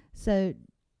 Mm-hmm. So,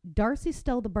 Darcy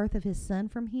stole the birth of his son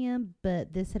from him,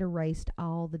 but this had erased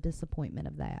all the disappointment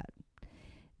of that.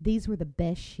 These were the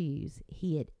best shoes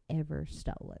he had ever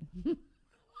stolen. What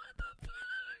the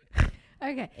fuck?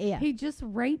 Okay. Yeah. He just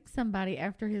raped somebody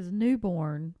after his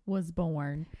newborn was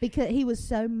born. Because he was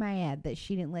so mad that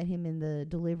she didn't let him in the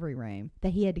delivery room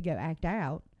that he had to go act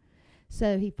out.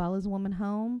 So he follows a woman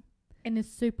home. And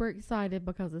is super excited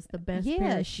because it's the best pair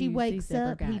Yeah, of she shoes wakes he's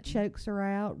ever up, he gotten. chokes her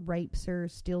out, rapes her,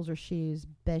 steals her shoes.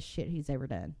 Best shit he's ever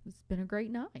done. It's been a great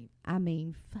night. I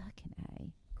mean, fucking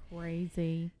A.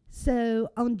 Crazy. So,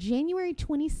 on January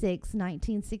 26,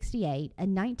 1968, a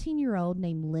 19-year-old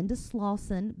named Linda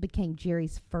Slauson became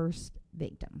Jerry's first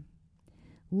victim.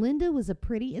 Linda was a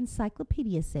pretty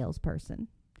encyclopedia salesperson.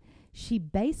 She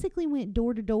basically went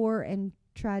door to door and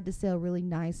tried to sell really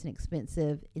nice and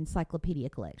expensive encyclopedia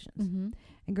collections. Mm-hmm.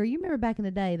 And girl, you remember back in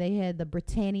the day, they had the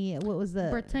Britannia, what was the?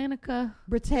 Britannica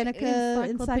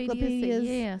encyclopedias.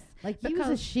 Yes. Like, you was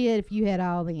a shit if you had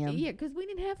all them. Yeah, because we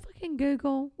didn't have fucking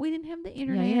Google. We didn't have the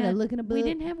internet. You had to look in a book. We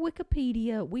didn't have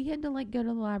Wikipedia. We had to go to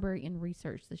the library and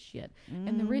research the shit. Mm-hmm.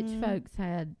 And the rich folks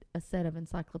had a set of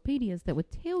encyclopedias that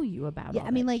would tell you about all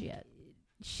that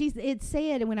shit. It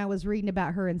said when I was reading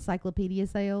about her encyclopedia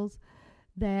sales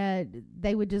that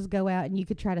they would just go out and you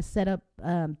could try to set up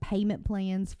payment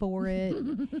plans for it.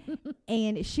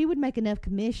 And she would make enough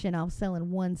commission off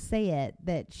selling one set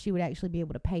that she would actually be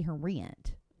able to pay her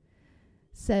rent.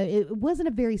 So it wasn't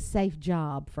a very safe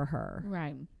job for her.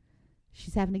 Right.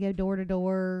 She's having to go door to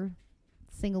door,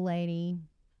 single lady,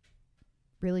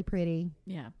 really pretty.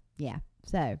 Yeah. Yeah.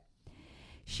 So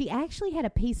she actually had a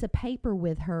piece of paper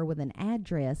with her with an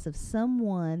address of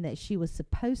someone that she was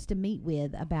supposed to meet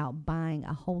with about buying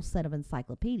a whole set of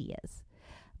encyclopedias.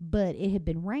 But it had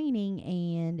been raining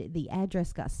and the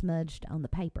address got smudged on the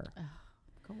paper.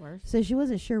 Of course. So she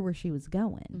wasn't sure where she was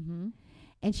going. Mm-hmm.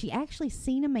 And she actually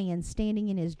seen a man standing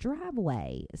in his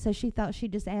driveway. So she thought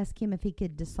she'd just ask him if he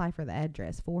could decipher the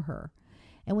address for her.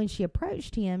 And when she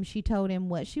approached him, she told him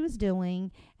what she was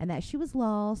doing and that she was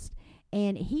lost.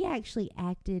 And he actually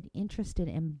acted interested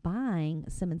in buying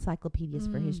some encyclopedias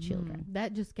for his children.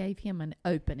 That just gave him an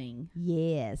opening.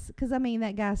 Yes. Because, I mean,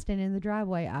 that guy standing in the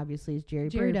driveway obviously is Jerry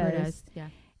Brudos. Yeah.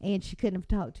 And she couldn't have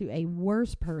talked to a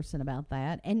worse person about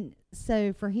that. And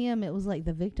so for him, it was like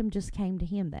the victim just came to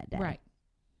him that day. Right.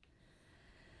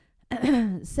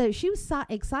 So she was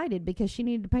excited because she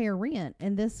needed to pay her rent.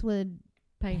 And this would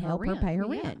help her pay her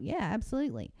rent. Yeah,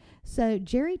 absolutely. So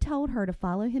Jerry told her to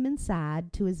follow him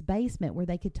inside to his basement where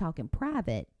they could talk in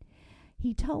private.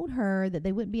 He told her that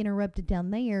they wouldn't be interrupted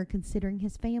down there considering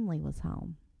his family was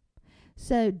home.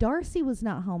 So Darcy was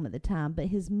not home at the time, but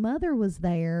his mother was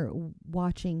there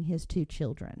watching his two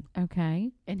children.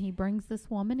 Okay. And he brings this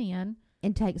woman in.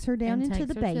 And takes her down into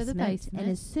the basement. And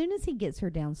as soon as he gets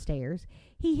her downstairs,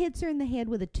 he hits her in the head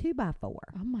with a 2x4.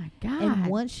 Oh, my God. And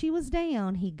once she was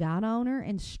down, he got on her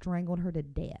and strangled her to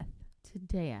death.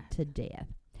 To death.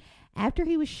 After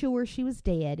he was sure she was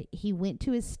dead, he went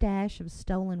to his stash of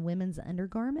stolen women's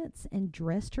undergarments and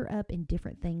dressed her up in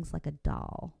different things like a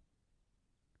doll.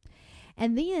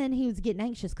 And then he was getting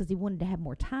anxious because he wanted to have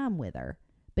more time with her.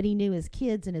 But he knew his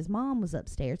kids and his mom was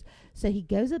upstairs. So he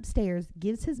goes upstairs,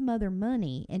 gives his mother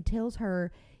money, and tells her,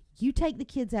 you take the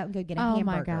kids out and go get a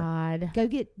hamburger. Oh, my God.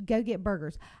 Go get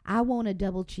burgers. I want a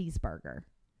double cheeseburger.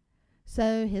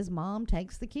 So his mom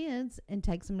takes the kids and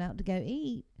takes them out to go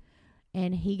eat.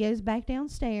 And he goes back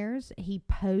downstairs. He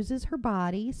poses her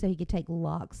body so he could take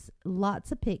lots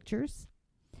of pictures.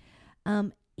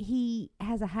 He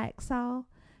has a hacksaw,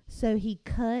 so he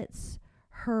cuts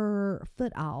her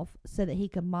foot off so that he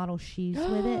could model shoes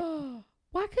with it.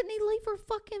 Why couldn't he leave her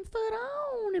fucking foot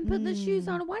on and put the shoes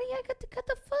on? Why do you have to cut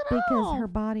the foot off? Because her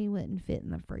body wouldn't fit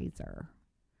in the freezer.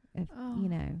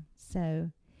 So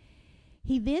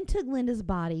he then took Linda's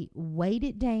body, weighed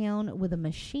it down with a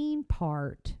machine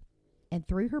part, and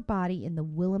threw her body in the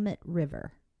Willamette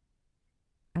River.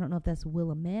 I don't know if that's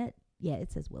Willamette. Yeah,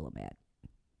 it says Willamette.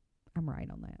 I'm right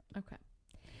on that. Okay.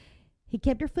 He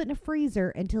kept her foot in a freezer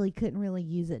until he couldn't really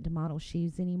use it to model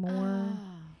shoes anymore.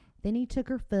 Then he took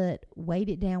her foot, weighed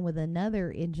it down with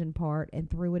another engine part, and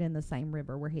threw it in the same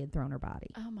river where he had thrown her body.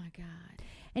 Oh, my God.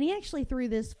 And he actually threw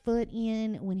this foot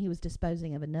in when he was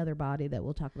disposing of another body that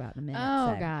we'll talk about in a minute.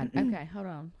 Oh, so. God. Okay, hold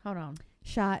on.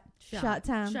 Shot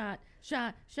time.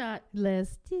 Shot.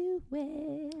 Let's do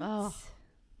it. Oh,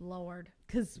 Lord.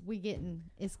 Because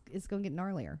it's going to get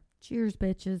gnarlier. Cheers,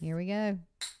 bitches. Here we go.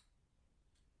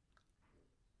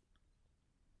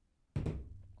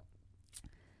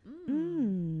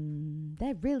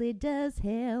 That really does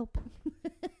help.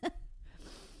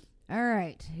 All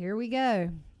right, here we go.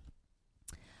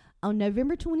 On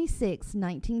November 26,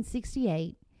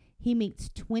 1968, he meets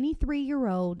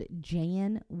 23-year-old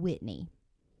Jan Whitney.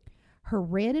 Her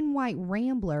red and white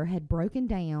Rambler had broken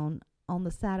down on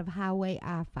the side of Highway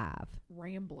I-5.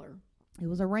 Rambler. It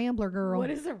was a Rambler, girl. What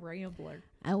is a Rambler?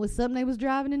 It was something they was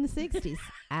driving in the 60s.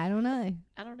 I don't know.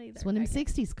 I don't either. It's one of them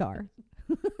 60s car.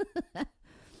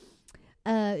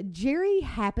 Jerry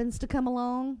happens to come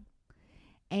along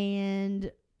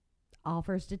and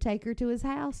offers to take her to his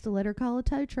house to let her call a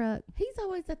tow truck. He's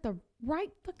always at the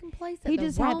right fucking place at He the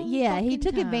just wrong had, he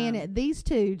took time. advantage. These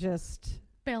two just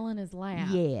Fell in his lap.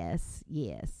 yes.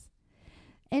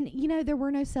 And there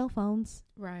were no cell phones.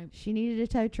 Right. She needed a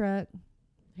tow truck.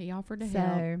 He offered to help.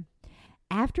 So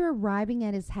after arriving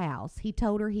at his house, he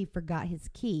told her he forgot his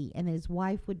key and that his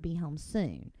wife would be home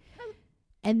soon.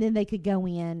 And then they could go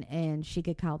in and she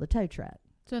could call the tow truck.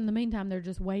 So in the meantime, they're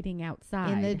just waiting outside.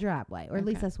 In the driveway, or at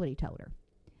least that's what he told her.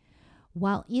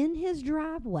 While in his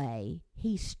driveway,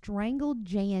 he strangled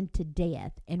Jan to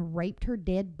death and raped her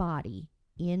dead body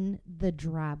in the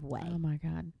driveway. Oh, my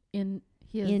God. In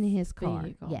his car,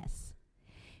 vehicle. yes.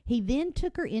 He then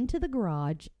took her into the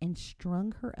garage and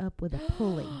strung her up with a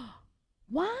pulley.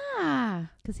 Why?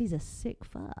 Because he's a sick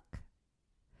fuck.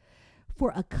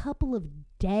 For a couple of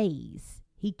days,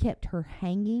 he kept her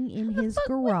hanging in his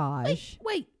garage.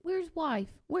 Wait, where's wife?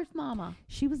 Where's mama?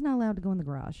 She was not allowed to go in the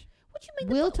garage. What you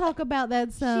mean? We'll talk about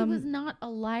that some. She was not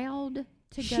allowed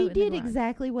to go. She in did the garage.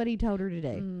 exactly what he told her to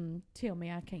do. Tell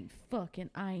me I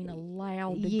ain't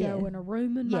allowed to Yeah. go in a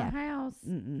room in Yeah. my house.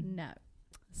 Mm-mm. No.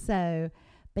 So,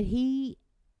 but he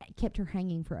kept her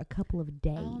hanging for a couple of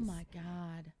days. Oh my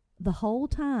God. The whole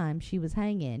time she was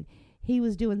hanging, he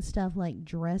was doing stuff like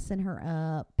dressing her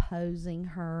up, posing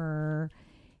her.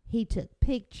 He took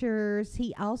pictures.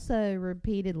 He also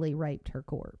repeatedly raped her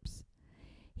corpse.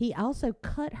 He also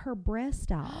cut her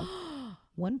breast off,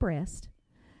 one breast,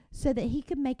 so that he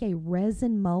could make a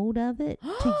resin mold of it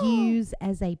to use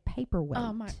as a paperweight.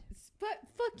 Oh my.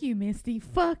 Fuck you, Misty.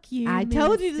 Fuck you. I Misty.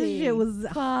 told you this shit was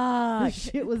Fuck. this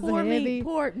shit was Pour heavy. me.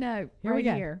 Pour it. No. Here right we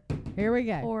go. here. Here we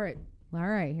go. Pour it. All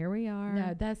right, here we are.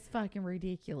 No, that's fucking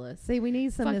ridiculous. See, we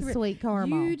need some of this sweet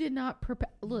caramel. You did not prepare.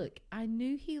 Look, I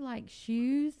knew he liked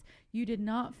shoes. You did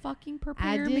not fucking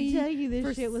prepare I me did tell you this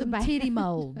for shit was some bad. titty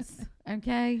molds.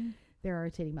 Okay. There are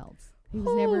titty molds. He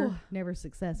was never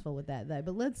successful with that though.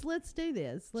 But let's do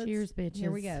this. Cheers, bitches.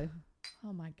 Here we go.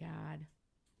 Oh my God.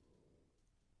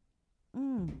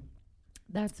 Mm.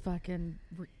 That's fucking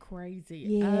crazy.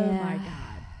 Yeah. Oh my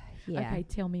God. Yeah. Okay,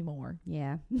 tell me more.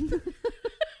 Yeah.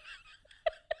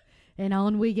 And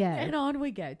on we go. And on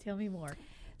we go. Tell me more.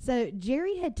 So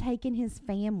Jerry had taken his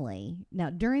family. Now,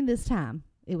 during this time,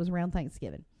 it was around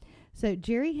Thanksgiving. So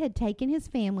Jerry had taken his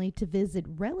family to visit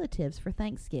relatives for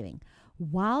Thanksgiving.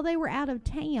 While they were out of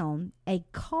town, a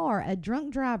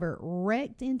drunk driver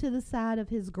wrecked into the side of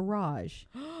his garage.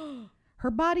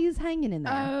 Her body is hanging in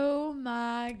there. Oh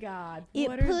my God. It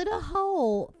put a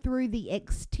hole through the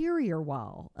exterior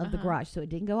wall of the garage. So it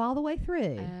didn't go all the way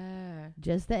through.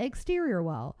 Just the exterior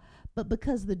wall. But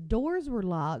because the doors were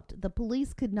locked, the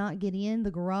police could not get in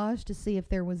the garage to see if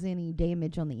there was any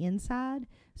damage on the inside.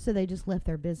 So they just left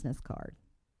their business card.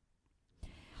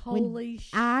 Holy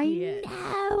shit.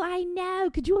 I know.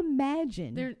 Could you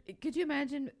imagine? Could you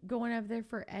imagine going over there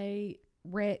for a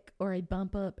wreck or a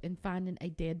bump up and finding a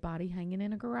dead body hanging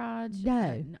in a garage?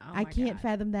 No, Oh I can't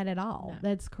fathom that at all. No.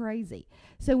 That's crazy.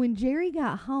 So when Jerry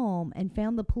got home and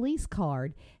found the police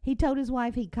card, he told his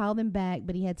wife he'd call them back,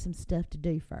 but he had some stuff to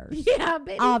do first. Yeah, I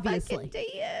bet obviously. He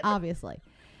fucking did. Obviously.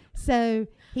 So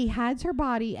he hides her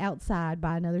body outside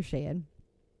by another shed.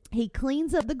 He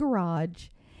cleans up the garage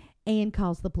and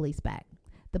calls the police back.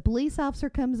 The police officer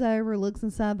comes over, looks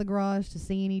inside the garage to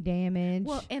see any damage.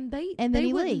 Well, and then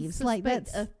he leaves. Like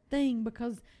that's a thing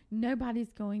because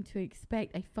nobody's going to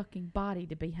expect a fucking body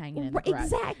to be hanging in the garage.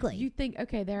 Exactly. You think,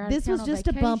 okay, they're out this of town was just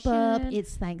on a bump up. vacation.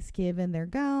 It's Thanksgiving. They're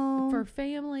gone for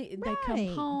family. They come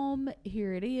home.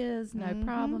 Here it is. No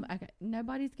problem. Okay,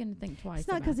 nobody's going to think twice. It's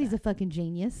not because he's a fucking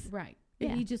genius, right?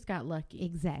 Yeah. He just got lucky.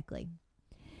 Exactly.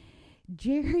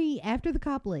 Jerry, after the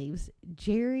cop leaves,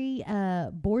 Jerry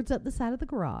boards up the side of the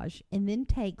garage and then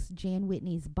takes Jan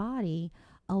Whitney's body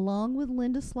along with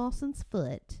Linda Slauson's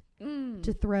foot,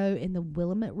 to throw in the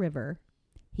Willamette River.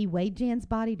 He weighed Jan's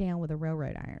body down with a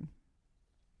railroad iron.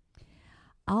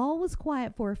 All was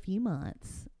quiet for a few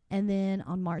months, and then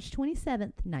on March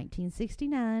 27th,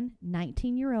 1969,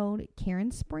 19-year-old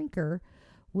Karen Sprinker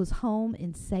was home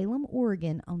in Salem,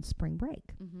 Oregon on spring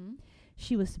break. Mm-hmm.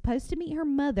 She was supposed to meet her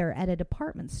mother at a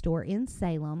department store in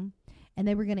Salem, and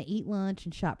they were going to eat lunch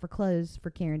and shop for clothes for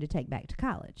Karen to take back to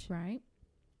college. Right.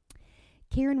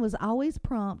 Karen was always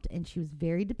prompt, and she was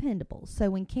very dependable. So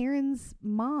when Karen's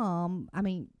mom,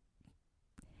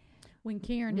 when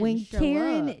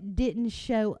Karen didn't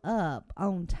show up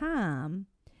on time,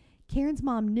 Karen's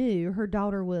mom knew her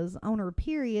daughter was on her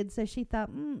period, so she thought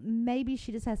maybe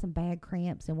she just had some bad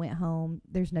cramps and went home.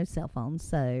 There's no cell phone,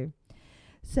 so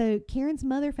Karen's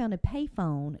mother found a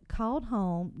payphone, called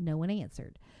home, no one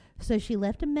answered. So she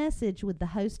left a message with the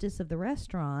hostess of the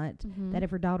restaurant that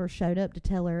if her daughter showed up to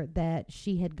tell her that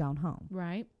she had gone home.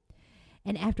 Right.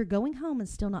 And after going home and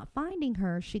still not finding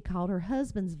her, she called her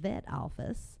husband's vet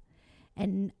office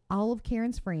and all of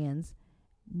Karen's friends.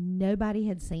 Nobody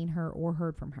had seen her or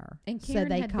heard from her. And so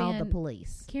they called the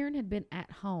police. Karen had been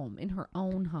at home, in her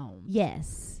own home.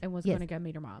 Yes. And was going to go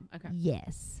meet her mom. Okay.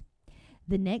 Yes.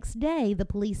 The next day, the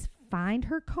police find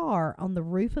her car on the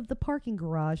roof of the parking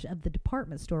garage of the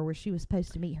department store where she was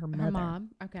supposed to meet her mother. Her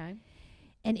mom. Okay.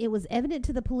 And it was evident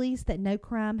to the police that no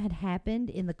crime had happened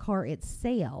in the car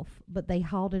itself, but they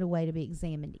hauled it away to be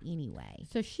examined anyway.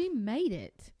 So she made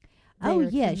it. Oh,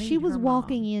 yeah. She was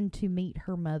walking in to meet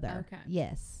her mother. Okay.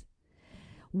 Yes.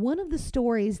 One of the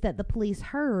stories that the police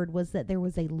heard was that there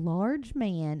was a large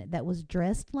man that was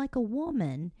dressed like a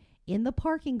woman in the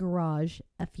parking garage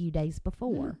a few days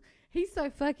before. He's so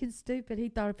fucking stupid. He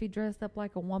thought if he dressed up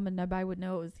like a woman, nobody would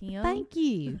know it was him. Thank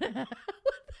you.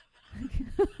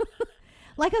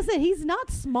 Like I said, he's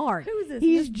not smart. Who is this?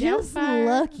 He's just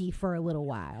lucky for a little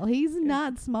while. He's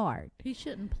not smart. He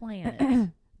shouldn't plan it.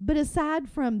 But aside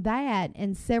from that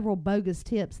and several bogus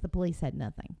tips, the police had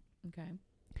nothing. Okay.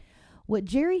 What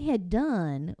Jerry had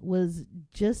done was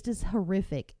just as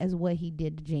horrific as what he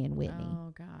did to Jan Whitney.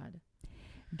 Oh, God.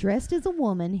 Dressed as a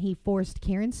woman, he forced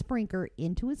Karen Sprinker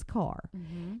into his car.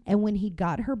 Mm-hmm. And when he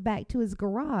got her back to his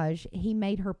garage, he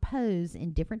made her pose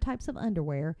in different types of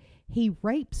underwear. He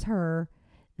rapes her.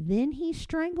 Then he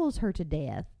strangles her to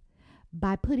death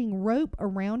by putting rope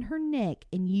around her neck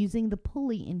and using the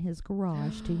pulley in his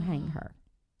garage to hang her.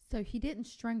 So he didn't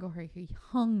strangle her. He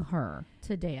hung her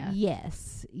to death.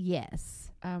 Yes,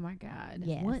 yes. Oh, my God.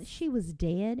 Yes. Once she was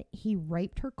dead, he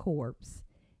raped her corpse,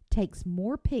 takes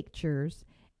more pictures,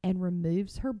 and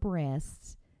removes her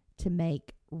breasts to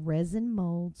make resin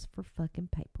molds for fucking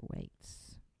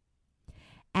paperweights.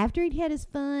 After he'd had his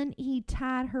fun, he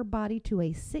tied her body to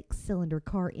a 6-cylinder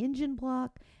car engine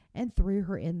block and threw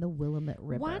her in the Willamette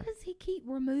River. Why does he keep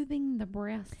removing the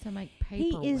breasts to make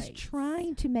paperweights? He is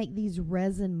trying to make these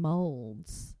resin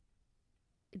molds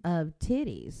of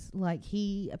titties. Like,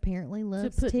 he apparently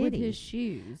loves to put titties with his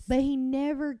shoes. But he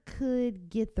never could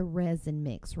get the resin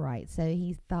mix right, so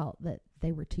he thought that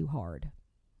they were too hard.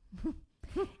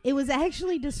 It was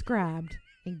actually described,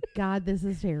 and God, this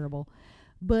is terrible,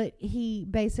 but he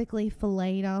basically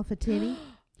filleted off a titty.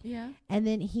 Yeah. And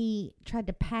then he tried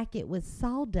to pack it with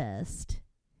sawdust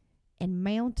and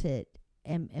mount it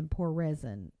and pour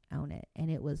resin on it, and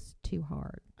it was too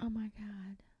hard. Oh, my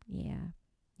God. Yeah.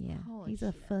 Yeah. Holy He's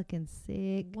a shit. fucking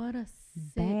sick What a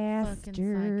sick bastard.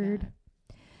 fucking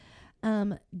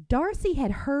psycho. Darcy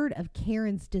had heard of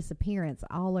Karen's disappearance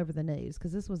all over the news,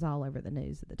 because this was all over the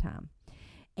news at the time,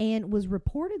 and was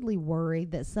reportedly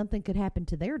worried that something could happen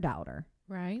to their daughter.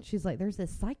 Right. She's like, there's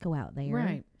this psycho out there.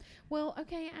 Right. Well,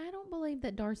 okay, I don't believe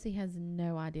that Darcy has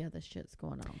no idea this shit's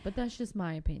going on, but that's just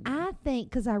my opinion. I think,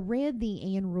 because I read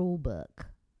the Anne Rule book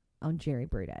on Jerry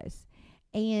Brudos,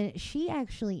 and she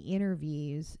actually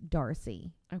interviews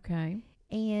Darcy. Okay.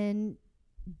 And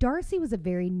Darcy was a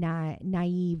very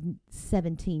naive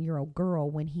 17-year-old girl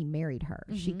when he married her.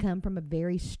 Mm-hmm. She come from a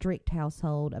very strict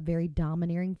household, a very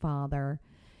domineering father.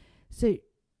 So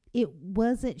it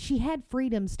wasn't, she had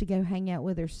freedoms to go hang out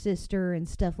with her sister and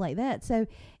stuff like that. So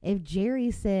if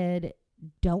Jerry said,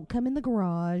 don't come in the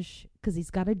garage because he's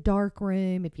got a dark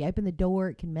room, if you open the door,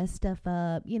 it can mess stuff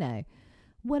up, you know,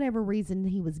 whatever reason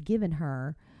he was giving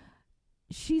her,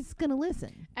 she's going to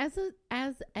listen. As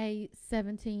a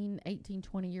 17, 18,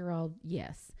 20-year-old,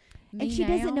 yes. And she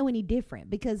doesn't know any different,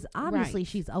 because obviously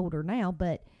she's older now,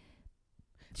 but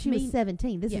she was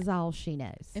 17. This is all she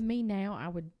knows. And me now,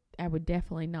 I would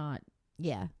definitely not.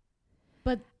 Yeah.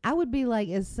 But I would be like,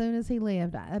 as soon as he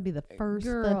left, that'd be the first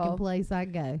Girl. fucking place I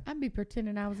go. I'd be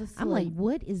pretending I was asleep. I'm like,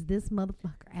 what is this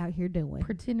motherfucker out here doing?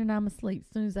 Pretending I'm asleep.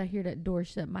 As soon as I hear that door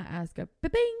shut, my eyes go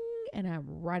bing, and I'm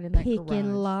right in that Picking garage.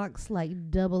 locks like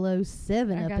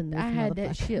 007 up in this I had that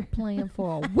motherfucker. shit planned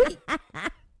for a week.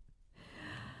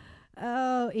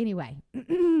 Oh, anyway.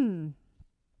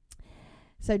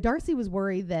 So Darcy was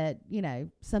worried that,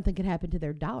 something could happen to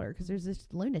their daughter because there's this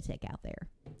lunatic out there.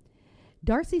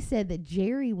 Darcy said that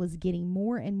Jerry was getting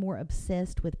more and more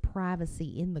obsessed with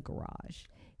privacy in the garage.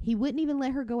 He wouldn't even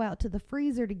let her go out to the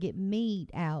freezer to get meat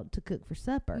out to cook for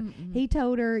supper. Mm-mm. He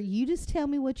told her, you just tell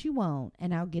me what you want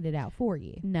and I'll get it out for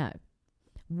you. No.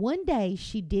 One day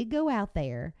she did go out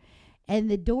there and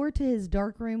the door to his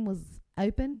dark room was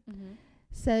open. Mm-hmm.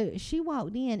 So she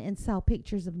walked in and saw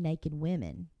pictures of naked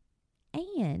women.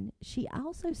 And she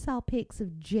also saw pics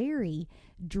of Jerry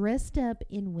dressed up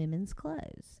in women's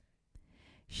clothes.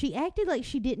 She acted like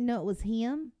she didn't know it was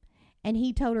him. And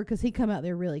he told her, because he come out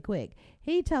there really quick,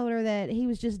 he told her that he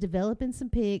was just developing some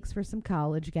pics for some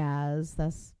college guys.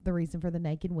 That's the reason for the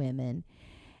naked women.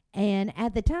 And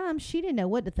at the time, she didn't know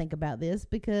what to think about this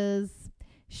because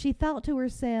she thought to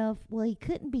herself, well, he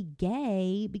couldn't be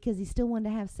gay because he still wanted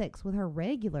to have sex with her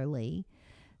regularly.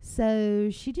 So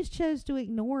she just chose to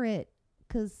ignore it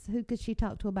because who could she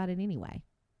talk to about it anyway?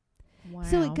 Wow.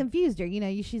 So it confused her.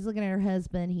 She's looking at her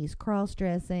husband. He's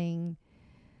cross-dressing.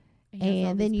 He has all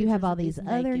And these then you have pictures all of these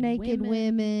other naked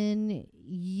women.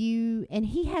 And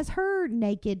he has her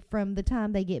naked from the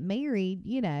time they get married,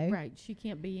 Right. She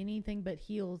can't be anything but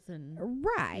heels and...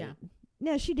 Right. Yeah.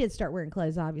 Now, she did start wearing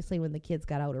clothes, obviously, when the kids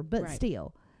got older. But Right.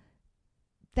 still,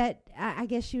 that I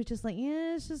guess she was just like,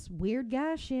 yeah, it's just weird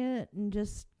guy shit, and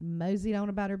just moseyed on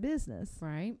about her business.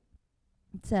 Right.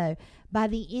 So, by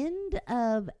the end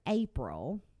of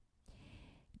April,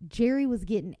 Jerry was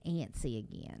getting antsy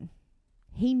again.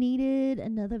 He needed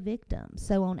another victim.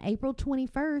 So, on April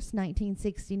 21st,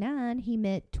 1969, he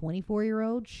met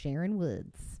 24-year-old Sharon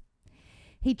Woods.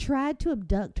 He tried to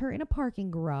abduct her in a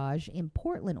parking garage in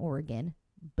Portland, Oregon,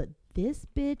 but this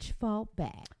bitch fought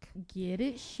back. Get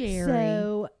it, Sherry.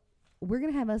 So, we're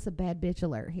going to have us a bad bitch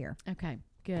alert here. Okay.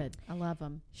 Good. I love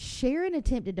them. Sharon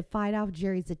attempted to fight off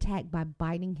Jerry's attack by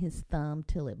biting his thumb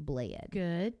till it bled.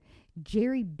 Good.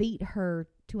 Jerry beat her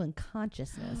to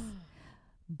unconsciousness,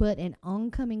 but an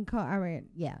oncoming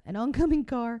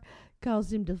car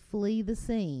caused him to flee the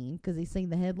scene because he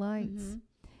seen the headlights. Mm-hmm.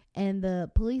 And the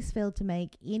police failed to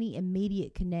make any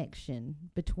immediate connection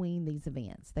between these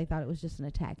events. They thought it was just an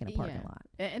attack in a parking lot.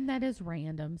 And that is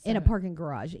random. In a so- parking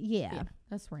garage. Yeah,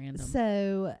 that's random.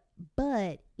 So,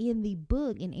 but in the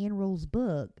book, in Ann Rule's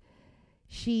book,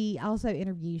 she also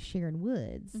interviews Sharon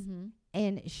Woods. Mm-hmm.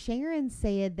 And Sharon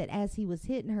said that as he was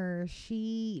hitting her,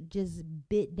 she just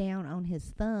bit down on his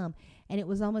thumb. And it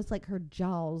was almost like her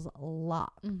jaws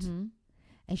locked. Mm-hmm.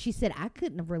 And she said, I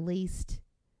couldn't have released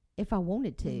if I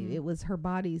wanted to. Mhm. It was her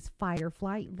body's fight or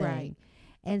flight thing. Right.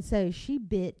 And so she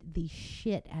bit the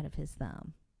shit out of his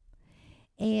thumb.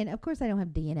 And of course, I don't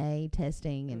have DNA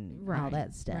testing and all Right,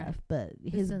 that stuff, right. but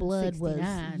This his is blood was,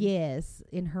 69. yes,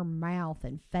 in her mouth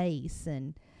and face.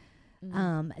 And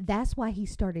Mm. that's why he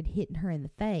started hitting her in the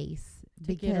face.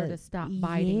 To get her to stop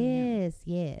biting him.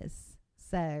 Yes.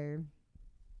 So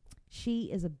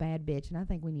she is a bad bitch, and I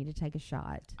think we need to take a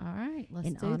shot All right, let's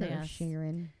in do honor this. of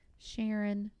Sharon.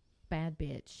 Sharon, bad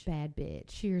bitch. Bad bitch.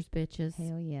 Cheers, bitches.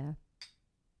 Hell yeah.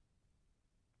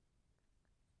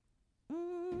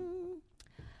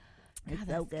 It's God,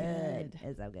 so that's good. good.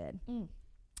 It's so good. Mm.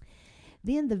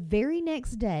 Then the very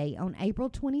next day, on April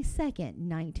 22nd,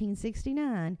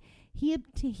 1969,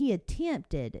 he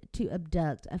attempted to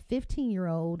abduct a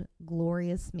 15-year-old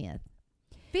Gloria Smith.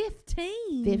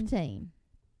 15.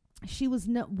 She was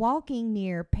walking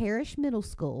near Parish Middle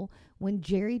School when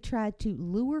Jerry tried to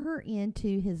lure her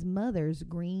into his mother's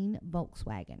green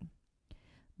Volkswagen,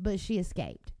 but she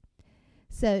escaped.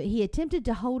 So he attempted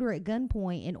to hold her at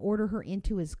gunpoint and order her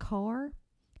into his car.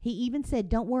 He even said,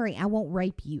 "Don't worry, I won't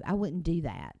rape you. I wouldn't do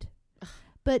that."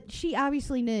 But she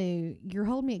obviously knew, you're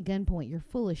holding me at gunpoint. You're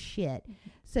full of shit.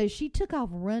 So she took off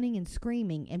running and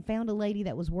screaming and found a lady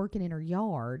that was working in her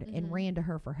yard and ran to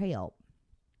her for help.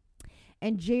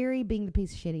 And Jerry, being the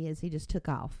piece of shit he is, he just took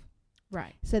off.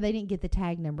 Right. So they didn't get the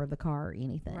tag number of the car or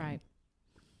anything. Right.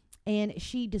 And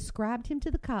she described him to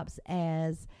the cops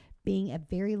as being a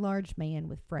very large man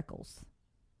with freckles.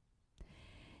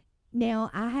 Now,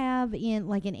 I have in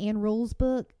Ann Rule's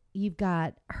book, you've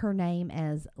got her name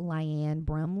as Lyanne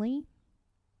Brumley.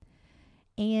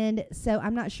 And so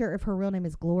I'm not sure if her real name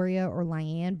is Gloria or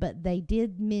Lyanne, but they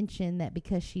did mention that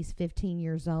because she's 15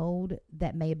 years old,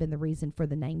 that may have been the reason for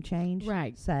the name change.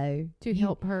 Right. So to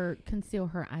help her conceal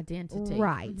her identity.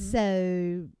 Right.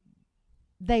 So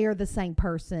they are the same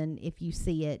person if you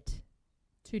see it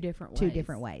two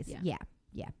different ways.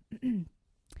 Yeah.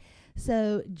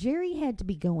 So Jerry had to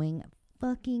be going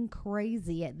fucking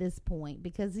crazy at this point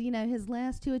because, his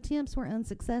last 2 attempts were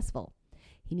unsuccessful.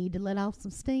 He needed to let off some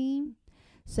steam.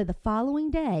 So the following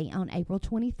day, on April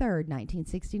 23rd,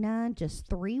 1969, just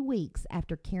 3 weeks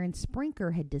after Karen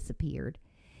Sprinker had disappeared,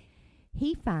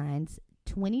 he finds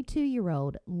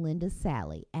 22-year-old Linda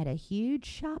Sally at a huge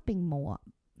shopping mall.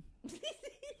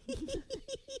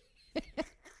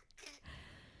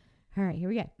 All right, here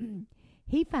we go.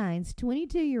 He finds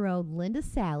 22-year-old Linda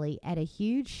Sally at a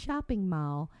huge shopping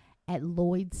mall at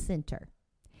Lloyd's Center.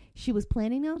 She was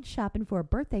planning on shopping for a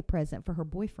birthday present for her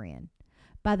boyfriend.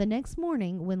 By the next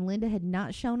morning, when Linda had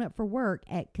not shown up for work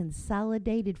at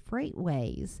Consolidated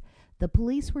Freightways, the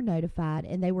police were notified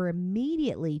and they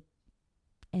immediately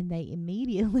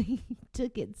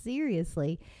took it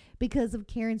seriously because of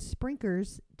Karen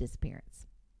Sprinker's disappearance.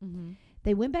 Mm-hmm.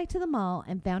 They went back to the mall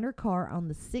and found her car on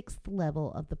the 6th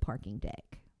level of the parking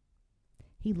deck.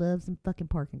 He loves them fucking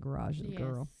parking garages,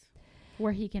 girl.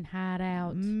 Where he can hide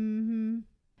out. Mm-hmm.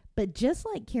 But just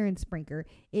like Karen Sprinker,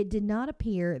 it did not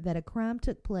appear that a crime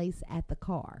took place at the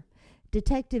car.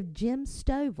 Detective Jim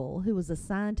Stovall, who was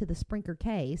assigned to the Sprinker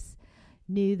case,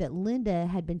 knew that Linda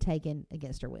had been taken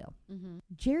against her will. Mm-hmm.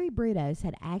 Jerry Britos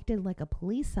had acted like a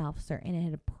police officer and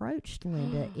had approached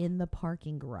Linda in the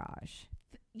parking garage.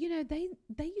 They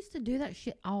used to do that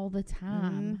shit all the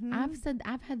time. Mm-hmm.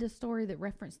 I've had the story that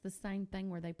referenced the same thing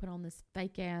where they put on this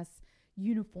fake ass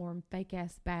uniform, fake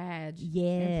ass badge,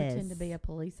 and pretend to be a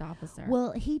police officer.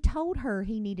 Well, he told her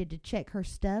he needed to check her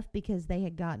stuff because they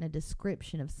had gotten a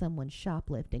description of someone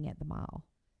shoplifting at the mall.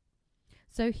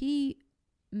 So he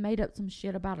made up some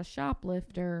shit about a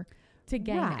shoplifter to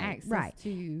gain access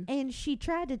to. And she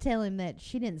tried to tell him that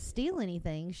she didn't steal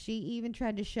anything. She even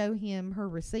tried to show him her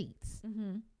receipts.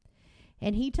 Mm-hmm.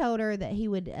 And he told her that he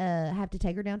would have to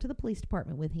take her down to the police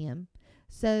department with him.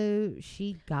 So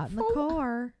she got in the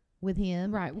car with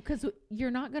him. Right, because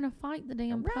you're not going to fight the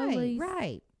damn police.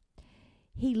 Right.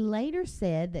 He later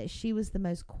said that she was the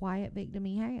most quiet victim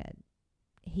he had.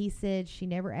 He said she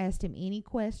never asked him any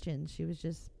questions. She was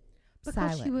just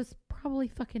silent. She was probably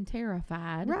fucking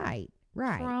terrified. Right.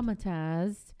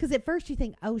 Traumatized. Because at first you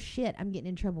think, oh shit, I'm getting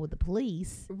in trouble with the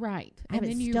police. Right. I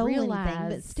haven't stolen anything,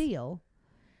 but still.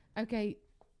 Okay,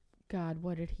 God,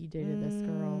 what did he do to this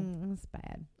girl? That's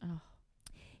bad. Oh.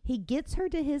 He gets her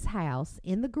to his house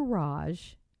in the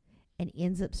garage and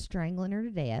ends up strangling her to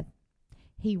death.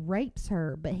 He rapes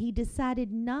her, but he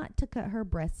decided not to cut her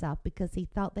breasts off because he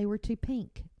thought they were too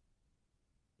pink.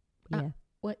 Yeah.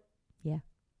 What? Yeah.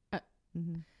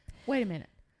 Wait a minute.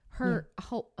 Her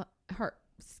her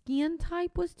skin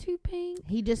type was too pink?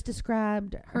 He just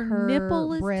described her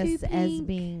nipple is breasts too pink? as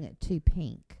being too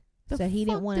pink. So he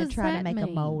didn't want to try to make a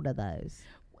mold of those.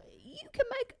 You can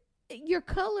make... Your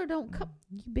color don't come.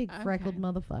 You big freckled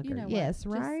motherfucker. You know yes,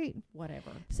 what? right? Just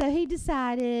whatever. So he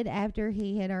decided after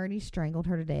he had already strangled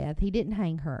her to death, he didn't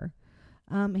hang her.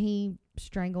 He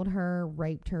strangled her,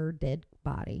 raped her dead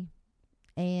body,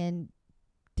 and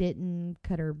didn't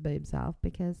cut her boobs off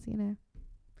because,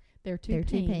 they're too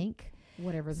pink.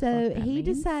 Whatever the fuck that he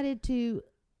means. decided to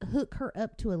hook her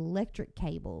up to electric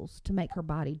cables to make her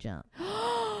body jump.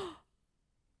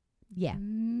 Yeah.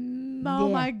 Oh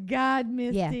my God,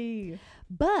 Misty. Yeah.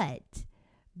 But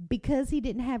because he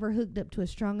didn't have her hooked up to a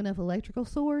strong enough electrical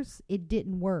source, it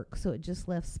didn't work. So it just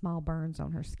left small burns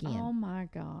on her skin. Oh my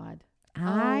God.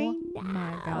 I know.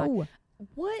 My God.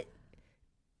 What?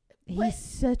 He's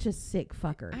such a sick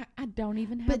fucker. I don't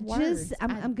even have words. Just,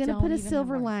 I'm going to put a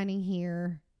silver lining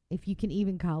here, if you can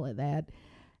even call it that.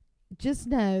 Just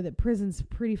know that prison's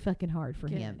pretty fucking hard for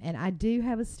him. And I do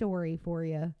have a story for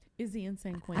you. Is he in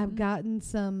San Quentin? I've gotten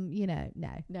some, no.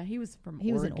 No, he was from Oregon.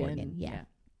 He was in Oregon, yeah.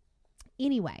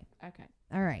 Anyway. Okay.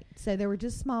 All right. So there were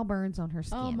just small burns on her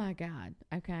skin. Oh, my God.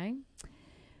 Okay.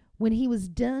 When he was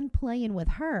done playing with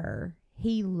her,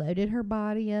 he loaded her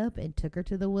body up and took her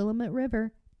to the Willamette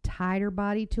River, tied her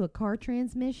body to a car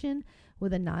transmission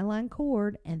with a nylon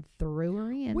cord, and threw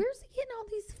her in. Where's he getting all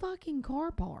these fucking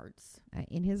car parts?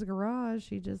 In his garage.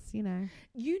 He just,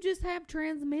 You just have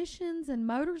transmissions and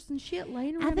motors and shit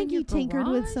laying around. I think in your he tinkered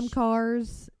garage? with some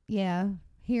cars. Yeah.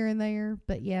 Here and there.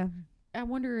 But yeah. I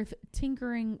wonder if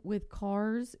tinkering with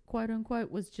cars, quote unquote,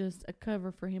 was just a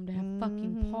cover for him to have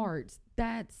fucking parts.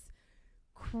 That's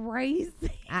crazy.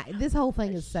 This whole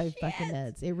thing is so fucking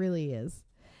nuts. It really is.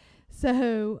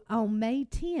 So on May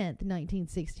 10th,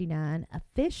 1969, a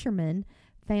fisherman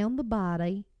found the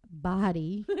body.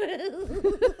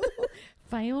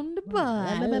 Found the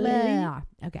body.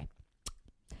 Okay.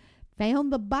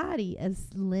 Found the body of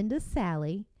Linda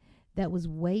Sally that was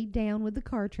weighed down with the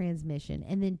car transmission.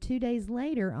 And then 2 days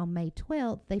later, on May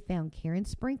 12th, they found Karen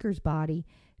Sprinker's body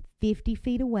 50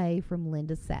 feet away from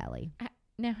Linda Sally.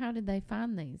 Now, how did they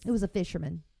find these? It was a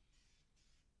fisherman.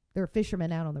 There were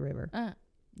fishermen out on the river.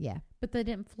 Yeah. But they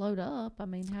didn't float up. I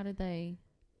mean, how did they?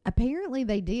 Apparently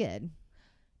they did.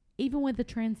 Even with the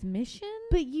transmission?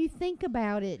 But you think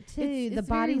about it, too. The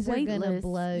bodies are going to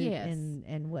bloat yes.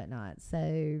 and whatnot.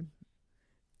 So,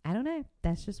 I don't know.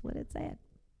 That's just what it said.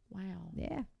 Wow.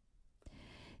 Yeah.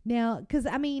 Now, because,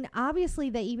 I mean, obviously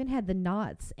they even had the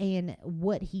knots and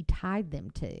what he tied them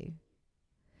to.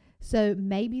 So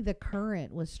maybe the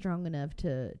current was strong enough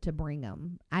to bring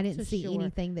them. I didn't see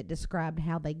anything that described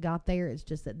how they got there. It's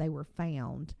just that they were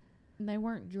found. And they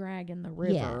weren't dragging the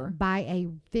river. Yeah, by a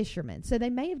fisherman. So they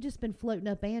may have just been floating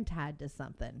up and tied to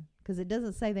something. Because it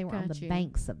doesn't say they were on the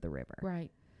banks of the river.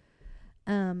 Right.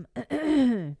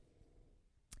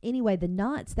 Anyway, the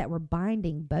knots that were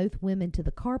binding both women to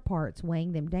the car parts,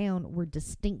 weighing them down, were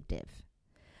distinctive.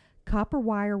 Copper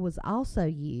wire was also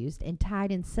used and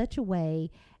tied in such a way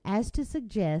as to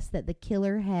suggest that the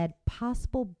killer had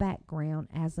possible background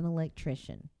as an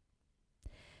electrician.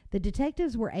 The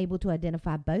detectives were able to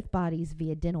identify both bodies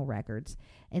via dental records,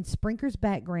 and Sprinker's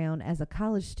background as a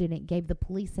college student gave the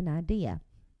police an idea.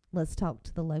 Let's talk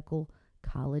to the local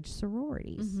college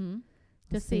sororities. Mm-hmm.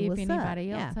 To see if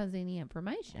anybody else has any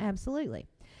information. Absolutely.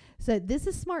 So this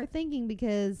is smart thinking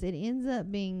because it ends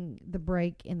up being the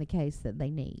break in the case that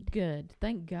they need. Good.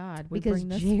 Thank God. We because bring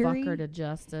this Jerry fucker to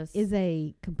justice. Is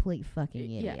a complete fucking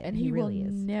idiot. Yeah, and he really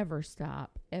will never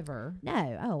stop, ever.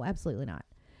 No. Oh, absolutely not.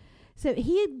 So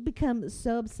he had become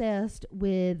so obsessed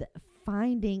with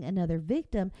finding another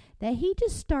victim that he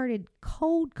just started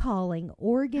cold calling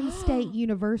Oregon State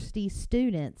University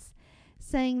students,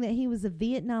 saying that he was a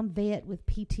Vietnam vet with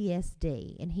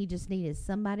PTSD and he just needed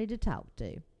somebody to talk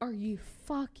to. Are you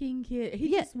fucking kidding?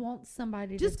 He just wants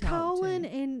somebody to talk to. Just calling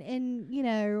and you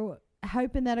know,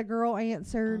 hoping that a girl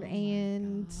answered.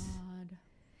 And God.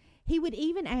 He would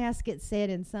even ask, it said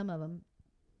in some of them,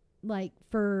 like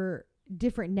for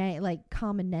different like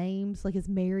common names, like is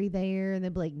Mary there? And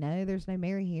they'd be like, no, there's no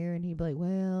Mary here. And he'd be like,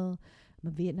 well, I'm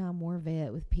a Vietnam War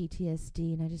vet with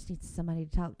PTSD and I just need somebody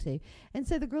to talk to. And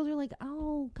so the girls are like,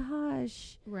 oh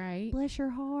gosh, right, bless your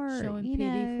heart, showing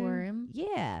pity for him.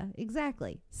 Yeah,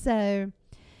 exactly. So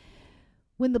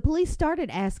when the police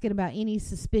started asking about any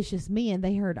suspicious men,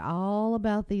 they heard all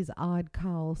about these odd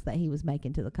calls that he was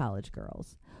making to the college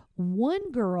girls.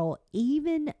 One girl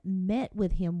even met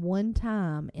with him one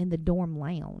time in the dorm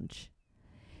lounge.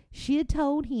 She had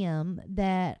told him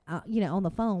that, on the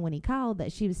phone when he called,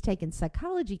 that she was taking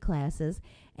psychology classes,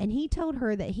 and he told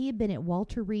her that he had been at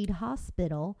Walter Reed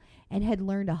Hospital and had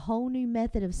learned a whole new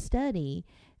method of study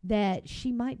that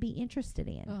she might be interested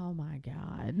in. Oh, my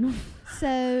God.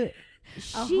 So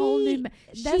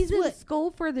she's in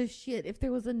school for this shit. If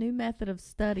there was a new method of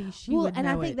study, she would know and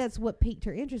I think that's what piqued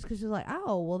her interest, because she's like,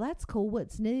 oh, well, that's cool.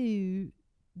 What's new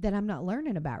that I'm not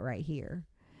learning about right here?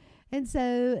 And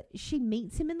so she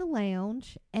meets him in the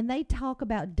lounge, and they talk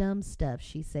about dumb stuff,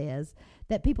 she says,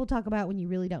 that people talk about when you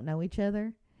really don't know each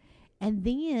other. And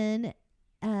then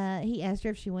he asked her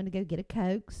if she wanted to go get a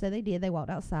Coke. So they did. They walked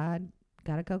outside,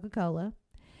 got a Coca-Cola.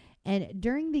 And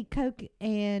during the Coke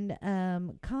and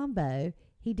combo,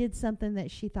 he did something that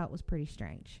she thought was pretty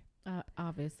strange.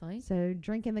 Obviously. So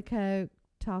drinking the Coke,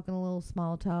 talking a little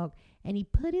small talk, and he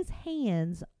put his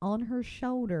hands on her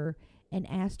shoulder and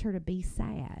asked her to be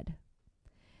sad.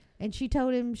 And she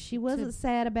told him she wasn't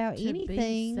sad about anything.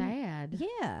 Be sad.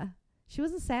 Yeah. She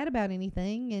wasn't sad about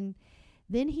anything. And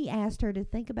then he asked her to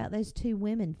think about those two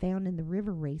women found in the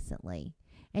river recently.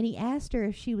 And he asked her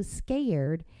if she was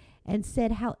scared and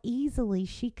said how easily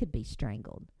she could be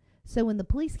strangled. So when the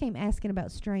police came asking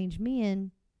about strange men,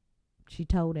 she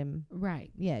told him. Right.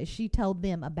 Yeah, she told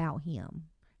them about him.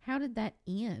 How did that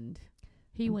end?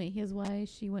 He went his way,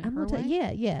 she went her way?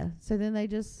 Yeah. So then they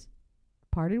just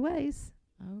parted ways.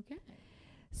 Okay.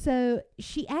 So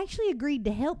she actually agreed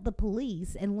to help the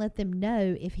police and let them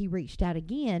know if he reached out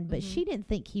again, but she didn't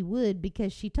think he would,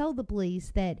 because she told the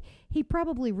police that he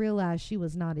probably realized she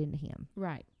was not into him.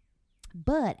 Right.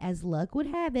 But as luck would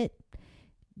have it,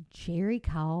 Jerry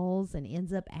calls and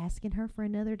ends up asking her for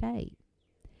another date.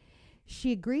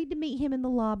 She agreed to meet him in the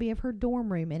lobby of her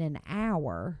dorm room in an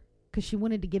hour, because she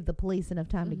wanted to give the police enough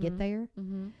time to get there.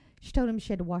 Mm-hmm. She told him she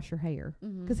had to wash her hair.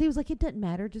 Mhm. Because he was like, it doesn't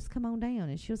matter. Just come on down.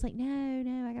 And she was like,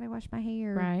 no, I got to wash my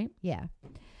hair. Right. Yeah.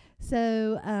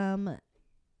 So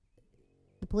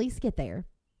the police get there.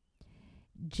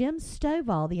 Jim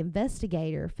Stovall, the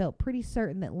investigator, felt pretty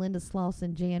certain that Linda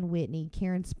Slauson, Jan Whitney,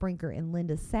 Karen Sprinker, and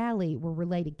Linda Sally were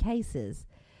related cases.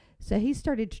 So he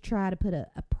started to try to put a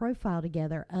profile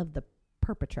together of the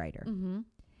perpetrator. Mm-hmm.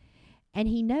 And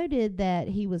he noted that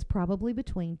he was probably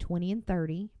between 20 and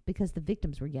 30 because the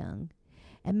victims were young,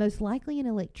 and most likely an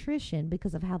electrician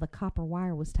because of how the copper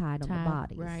wire was tied on the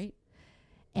bodies. Right.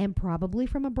 And probably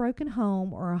from a broken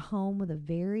home or a home with a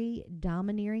very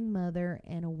domineering mother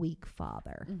and a weak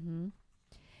father. Mm-hmm.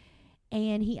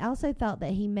 And he also thought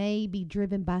that he may be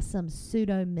driven by some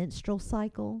pseudo menstrual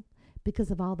cycle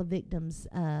because of all the victims.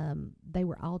 They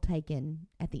were all taken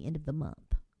at the end of the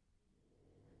month.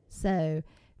 So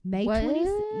May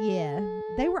 20th, yeah,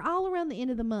 they were all around the end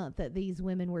of the month that these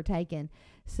women were taken.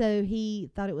 So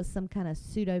he thought it was some kind of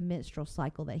pseudo menstrual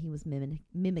cycle that he was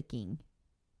mimicking.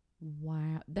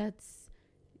 Wow, that's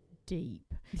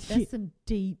deep. That's some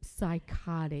deep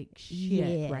psychotic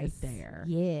shit right there.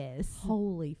 Yes.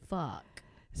 Holy fuck.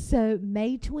 So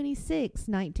May 26,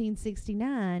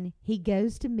 1969, he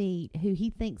goes to meet who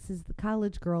he thinks is the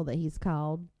college girl that he's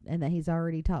called and that he's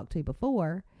already talked to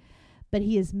before. But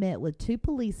he is met with two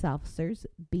police officers,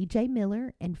 B.J.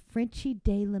 Miller and Frenchie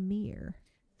de Lemire.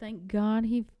 Thank God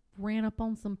he ran up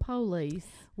on some police.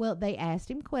 Well, they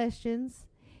asked him questions.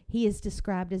 He is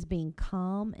described as being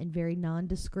calm and very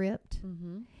nondescript.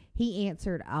 Mm-hmm. He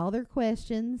answered all their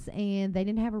questions, and they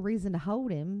didn't have a reason to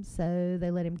hold him, so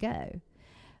they let him go.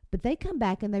 But they come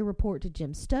back and they report to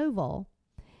Jim Stovall,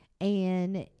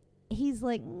 and he's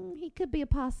like, he could be a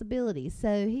possibility.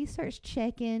 So he starts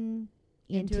checking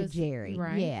into Jerry.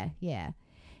 Right. Yeah.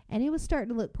 And it was starting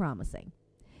to look promising.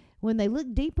 When they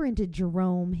looked deeper into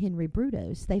Jerome Henry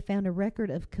Brudos, they found a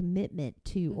record of commitment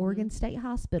to Oregon State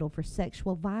Hospital for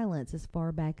sexual violence as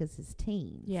far back as his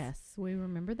teens. Yes, we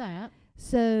remember that.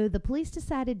 So the police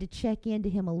decided to check into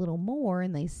him a little more,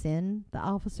 and they send the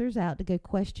officers out to go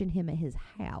question him at his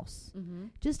house,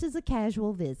 just as a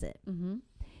casual visit. Mm-hmm.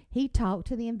 He talked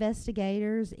to the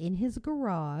investigators in his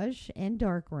garage and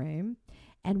darkroom,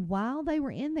 and while they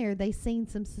were in there, they seen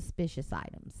some suspicious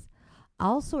items.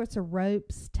 All sorts of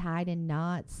ropes tied in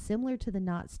knots, similar to the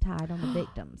knots tied on the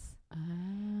victims.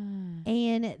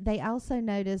 And they also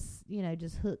noticed,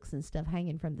 just hooks and stuff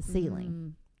hanging from the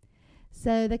ceiling.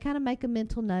 So they kind of make a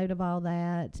mental note of all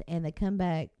that, and they come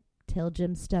back, tell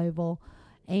Jim Stovall.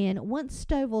 And once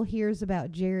Stovall hears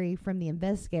about Jerry from the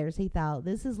investigators, he thought,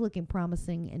 this is looking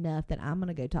promising enough that I'm going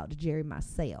to go talk to Jerry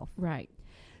myself. Right.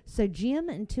 So Jim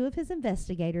and two of his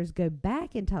investigators go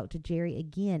back and talk to Jerry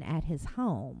again at his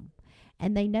home.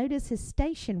 And they notice his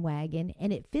station wagon,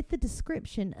 and it fit the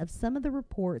description of some of the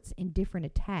reports in different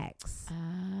attacks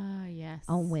yes.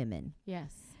 on women.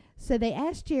 Yes. So they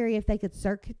asked Jerry if they could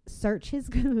search his...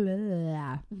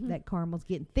 That caramel's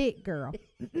getting thick, girl.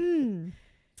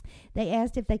 They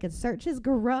asked if they could search his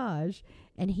garage,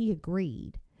 and he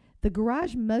agreed. The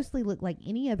garage mostly looked like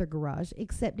any other garage,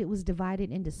 except it was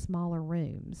divided into smaller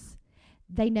rooms.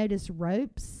 They noticed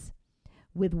ropes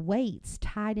with weights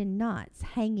tied in knots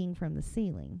hanging from the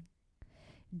ceiling.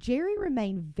 Jerry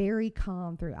remained very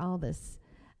calm through all this,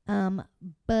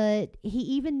 but he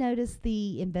even noticed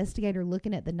the investigator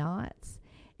looking at the knots,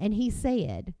 and he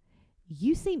said,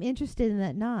 "You seem interested in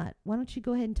that knot. Why don't you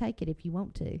go ahead and take it if you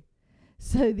want to?"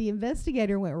 So the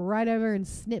investigator went right over and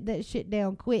snipped that shit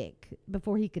down quick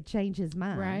before he could change his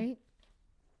mind. Right.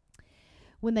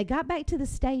 When they got back to the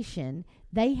station,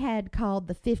 they had called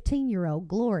the 15-year-old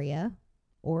Gloria,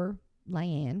 or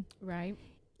Leanne, Right.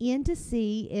 in to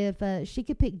see if she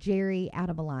could pick Jerry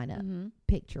out of a lineup,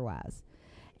 picture-wise.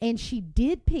 And she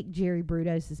did pick Jerry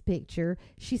Brudos' picture.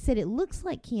 She said it looks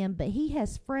like him, but he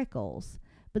has freckles.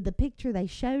 But the picture they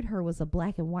showed her was a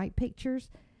black and white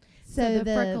pictures. So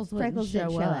the freckles didn't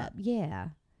show up. Yeah.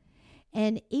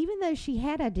 And even though she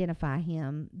had identified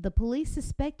him, the police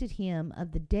suspected him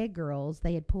of the dead girls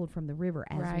they had pulled from the river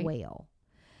as well.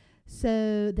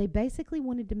 So they basically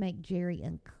wanted to make Jerry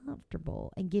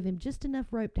uncomfortable and give him just enough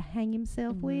rope to hang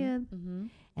himself with.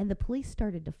 And the police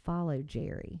started to follow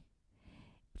Jerry.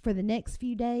 For the next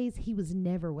few days, he was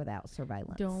never without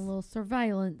surveillance. Doing a little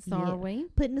surveillance, are we?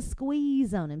 Putting a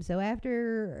squeeze on him. So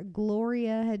after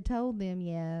Gloria had told them,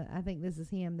 I think this is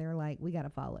him, they're like, we got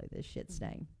to follow this shit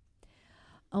stain.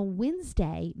 On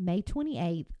Wednesday, May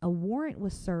 28th, a warrant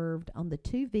was served on the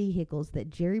two vehicles that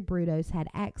Jerry Brudos had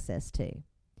access to.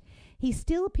 He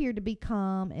still appeared to be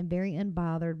calm and very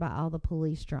unbothered by all the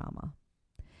police drama.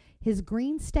 His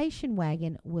green station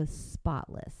wagon was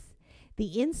spotless.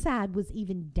 The inside was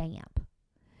even damp.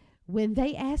 When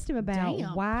they asked him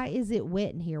about why is it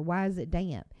wet in here, why is it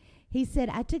damp, he said,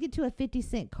 I took it to a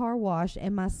 50-cent car wash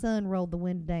and my son rolled the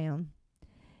window down.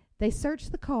 They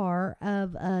searched the car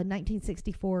of a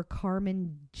 1964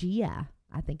 Carmen Gia,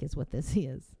 I think is what this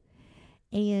is.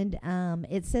 And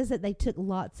it says that they took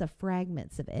lots of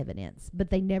fragments of evidence, but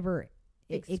they never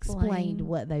explained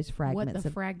what those fragments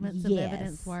of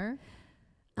evidence were.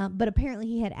 But apparently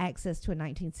he had access to a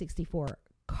 1964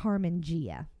 Carmen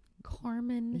Gia.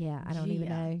 Carmen Yeah, I don't Gia. even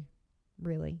know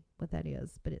really what that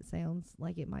is, but it sounds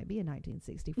like it might be a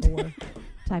 1964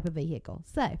 type of vehicle.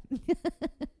 So,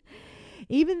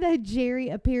 even though Jerry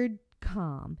appeared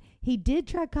calm, he did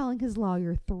try calling his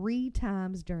lawyer 3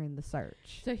 times during the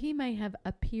search. So he may have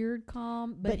appeared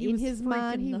calm, but in his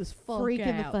mind, he was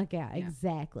freaking the fuck out. Yeah.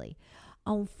 Exactly.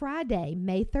 On Friday,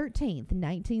 May 13th,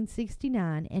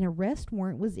 1969, an arrest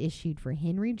warrant was issued for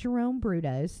Henry Jerome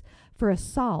Brudos for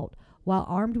assault while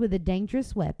armed with a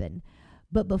dangerous weapon.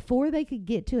 But before they could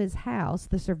get to his house,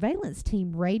 the surveillance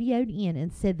team radioed in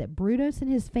and said that Brudos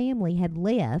and his family had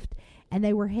left and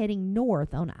they were heading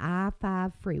north on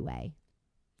I-5 freeway.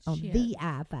 On the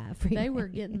I-5 freeway. They were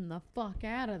getting the fuck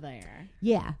out of there.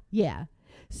 Yeah.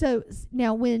 So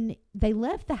now when they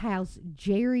left the house,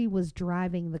 Jerry was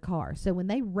driving the car. So when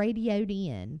they radioed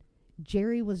in,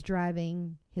 Jerry was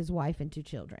driving his wife and 2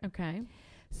 children. Okay.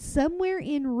 Somewhere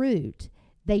en route,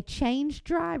 they changed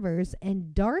drivers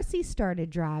and Darcy started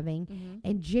driving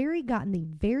and Jerry got in the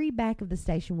very back of the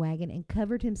station wagon and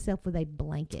covered himself with a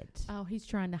blanket. Oh, he's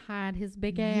trying to hide his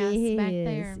big ass back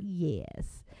there.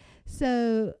 Yes.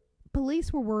 So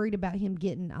police were worried about him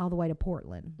getting all the way to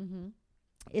Portland. Mm-hmm.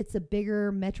 It's a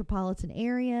bigger metropolitan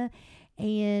area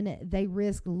and they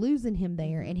risked losing him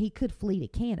there and he could flee to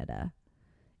Canada.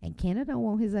 And Canada don't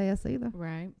want his ass either.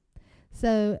 Right.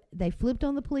 So they flipped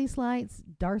on the police lights.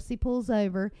 Darcy pulls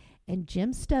over, and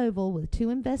Jim Stovall with 2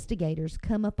 investigators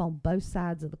come up on both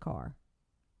sides of the car.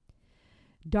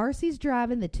 Darcy's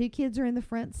driving. The 2 kids are in the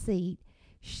front seat.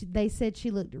 They said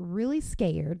she looked really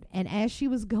scared, and as she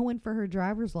was going for her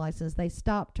driver's license, they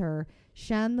stopped her,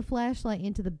 shined the flashlight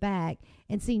into the back,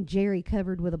 and seen Jerry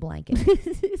covered with a blanket.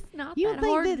 It's not you that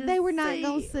think hard that to they were not see.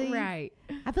 going to see? Right.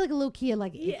 I feel like a little kid,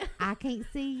 like, Yeah. if I can't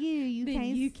see you,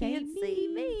 Then you can't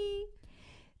see me.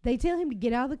 They tell him to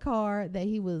get out of the car, that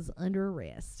he was under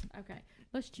arrest. Okay.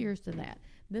 Let's cheers to that.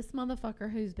 This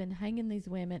motherfucker who's been hanging these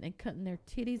women and cutting their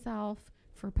titties off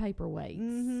for paperweights.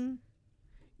 Mm-hmm.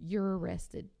 You're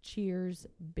arrested. Cheers,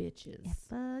 bitches. Yeah,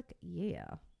 fuck yeah.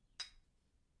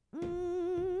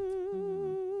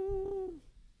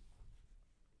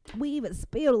 We even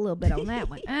spilled a little bit on that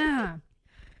one.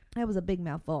 That was a big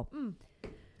mouthful.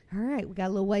 All right, we got a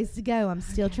little ways to go. I'm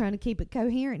still trying to keep it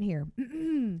coherent here.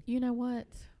 You know what?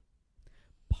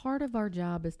 Part of our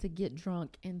job is to get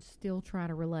drunk and still try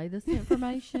to relay this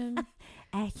information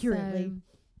Accurately.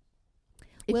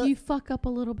 So, Well- if you fuck up a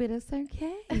little bit, it's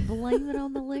okay. Blame it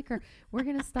on the liquor. We're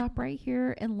going to stop right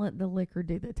here and let the liquor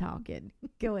do the talking.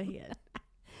 Go ahead.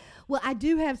 Well, I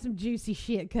do have some juicy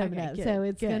shit coming Okay, up, good, so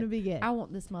it's good. going to be good. I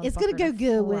want this motherfucker It's going to go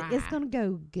good with fry. it's going to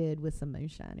go good with some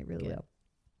moonshine. It really Good. will.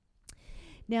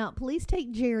 Now, police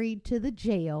take Jerry to the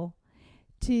jail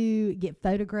to get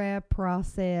photographed,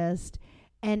 processed,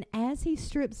 and as he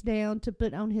strips down to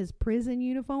put on his prison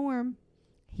uniform,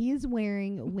 he is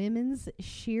wearing women's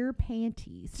sheer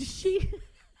panties.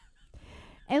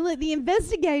 And look, the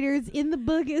investigators in the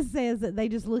book, it says that they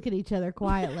just look at each other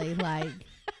quietly, like,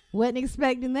 wasn't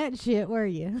expecting that shit, were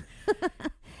you?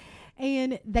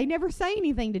 And they never say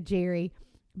anything to Jerry,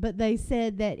 but they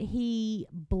said that he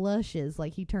blushes,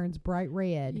 like he turns bright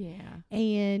red. Yeah.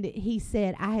 And he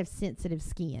said, I have sensitive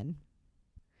skin.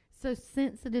 So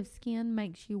sensitive skin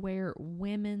makes you wear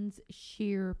women's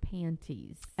sheer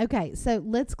panties. Okay, so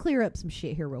let's clear up some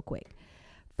shit here real quick.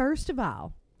 First of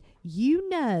all, you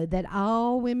know that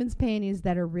all women's panties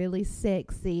that are really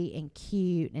sexy and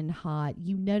cute and hot,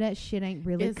 you know that shit ain't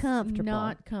really It's comfortable.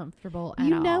 not comfortable at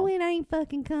You all. know it ain't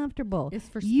fucking comfortable. It's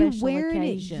for You special wearing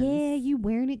occasions. it, yeah, you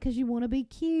wearing it because you want to be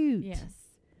cute. Yes.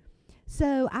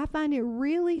 So I find it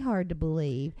really hard to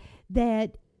believe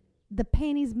that the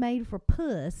panties made for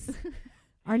puss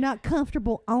are not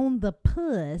comfortable on the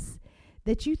puss,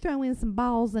 that you throw in some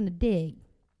balls and a dick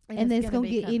and then it's going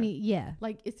to get any, yeah.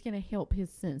 Like, it's going to help his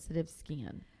sensitive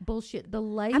skin. Bullshit. The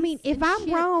lace. I mean, if and I'm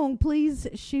shit, wrong, please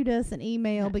shoot us an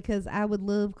email Yeah. because I would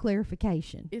love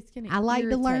clarification. it's going to I like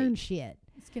to learn shit.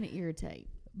 It's going to irritate.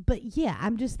 But yeah,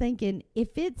 I'm just thinking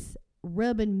if it's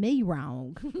rubbing me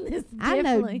wrong, It's I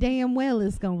know definitely- damn well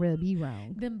it's going to rub you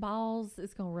wrong. Them balls,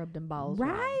 it's going to rub them balls. wrong.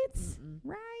 Right? Mm-mm.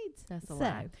 Right. That's a So,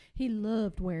 lie. He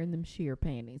loved wearing them sheer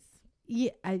panties.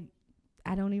 Yeah,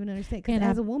 I don't even understand. Because And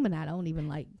as a woman, I don't even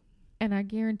like. And I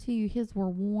guarantee you, his were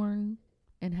worn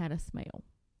and had a smell.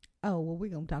 Oh, well,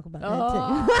 we're going to talk about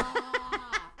that too.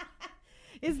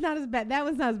 It's not as bad. That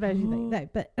one's not as bad as you think. No,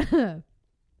 but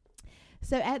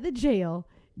so at the jail,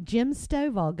 Jim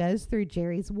Stovall goes through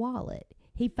Jerry's wallet.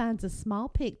 He finds a small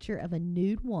picture of a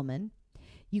nude woman.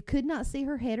 You could not see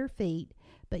her head or feet,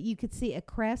 but you could see a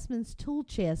craftsman's tool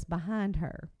chest behind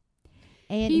her.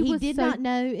 And he did not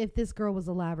know if this girl was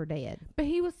alive or dead. But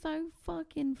he was so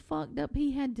fucking fucked up.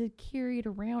 He had to carry it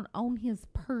around on his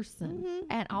person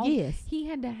at all. Yes. He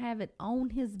had to have it on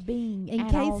his being in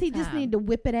case he just needed to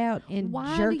whip it out and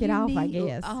jerk it off, I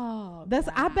guess. Oh, that's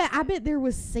God. I bet there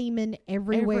was semen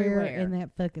everywhere in that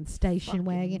fucking station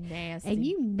wagon. Nasty and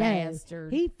you know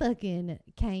bastard. He fucking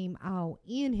came all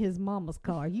in his mama's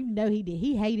car. You know he did.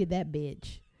 He hated that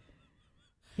bitch.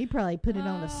 He probably put it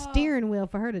on a steering wheel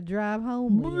for her to drive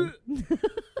home with.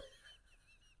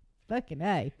 Fucking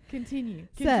A. Continue.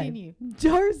 So,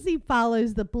 Darcy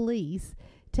follows the police,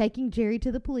 taking Jerry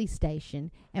to the police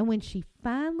station. And when she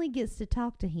finally gets to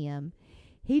talk to him,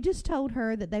 he just told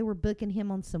her that they were booking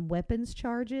him on some weapons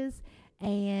charges.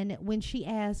 And when she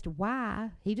asked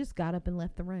why, he just got up and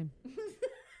left the room.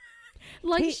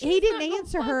 Like he didn't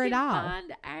answer her at all.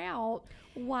 Find out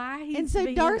why he's and so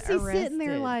being Darcy's arrested. sitting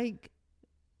there like,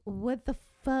 what the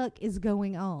fuck is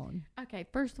going on? Okay,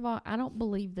 first of all, I don't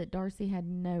believe that Darcy had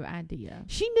no idea.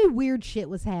 She knew weird shit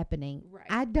was happening. Right.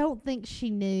 I don't think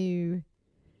she knew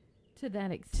to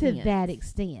that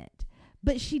extent.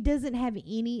 But she doesn't have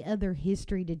any other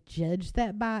history to judge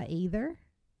that by either.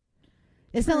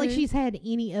 It's not like she's had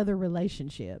any other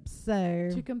relationships.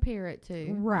 So to compare it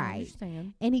to. Right. I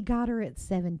understand. And he got her at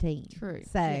 17. True.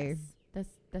 So yes.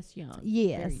 That's young.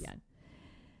 Yes. Very young.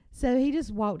 So he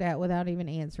just walked out without even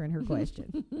answering her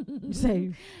question.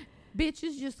 So, bitch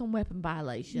is just on weapon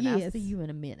violation. Yes. I'll see you in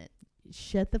a minute.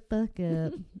 Shut the fuck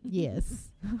up.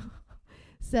 Yes.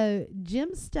 So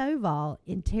Jim Stovall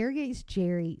interrogates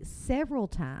Jerry several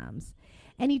times,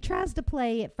 and he tries to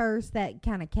play at first that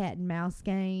kind of cat and mouse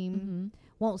game.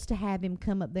 Wants to have him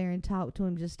come up there and talk to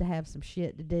him just to have some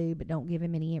shit to do, but don't give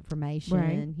him any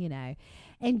information, you know.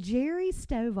 And Jerry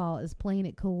Stovall is playing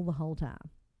it cool the whole time.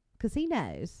 Because he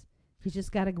knows he's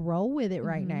just got to roll with it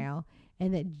right now,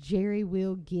 and that Jerry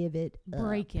will give it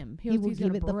break him. He will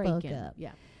give it the fuck up.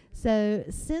 Yeah. So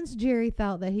since Jerry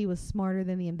thought that he was smarter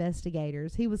than the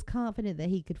investigators, he was confident that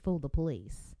he could fool the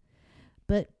police.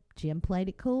 But Jim played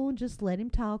it cool and just let him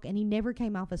talk, and he never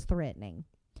came off as threatening.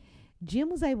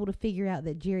 Jim was able to figure out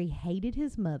that Jerry hated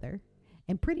his mother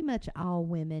and pretty much all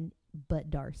women but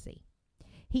Darcy.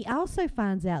 He also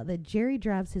finds out that Jerry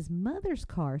drives his mother's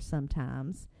car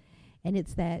sometimes. And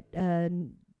it's that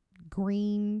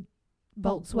green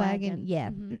Volkswagen.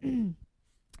 Yeah.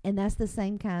 And that's the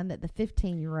same kind that the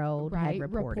 15-year-old had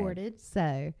reported.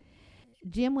 So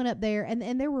Jim went up there,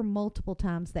 and there were multiple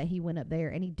times that he went up there,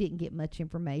 and he didn't get much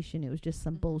information. It was just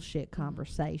some bullshit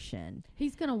conversation.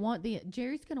 Jerry's going to want the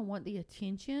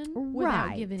attention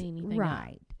without giving anything up.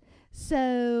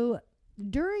 So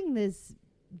during this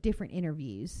different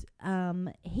interviews,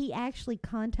 he actually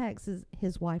contacts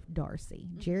his wife Darcy.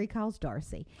 Jerry calls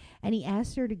Darcy, and he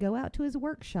asks her to go out to his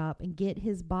workshop and get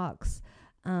his box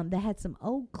that had some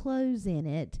old clothes in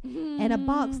it and a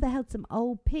box that had some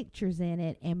old pictures in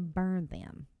it, and burn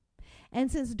them.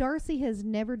 And since Darcy has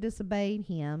never disobeyed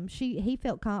him, he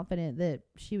felt confident that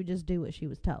she would just do what she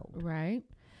was told. Right.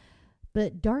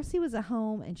 But Darcy was at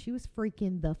home, and she was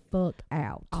freaking the fuck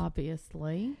out.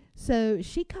 Obviously. So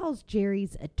she calls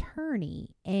Jerry's attorney,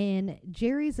 and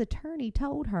Jerry's attorney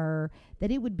told her that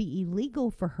it would be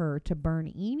illegal for her to burn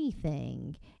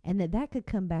anything, and that could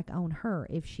come back on her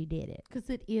if she did it. Because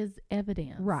it is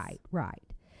evidence. Right.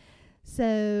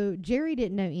 So Jerry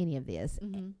didn't know any of this.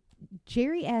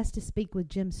 Jerry asked to speak with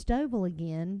Jim Stovall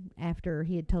again after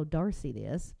he had told Darcy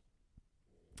this.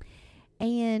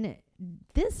 And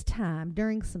this time,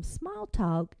 during some small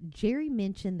talk, Jerry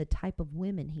mentioned the type of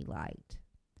women he liked.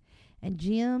 And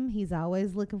Jim, he's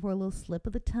always looking for a little slip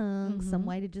of the tongue, some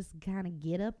way to just kind of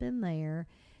get up in there.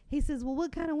 He says, well,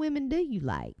 what kind of women do you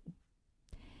like?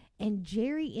 And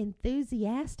Jerry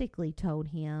enthusiastically told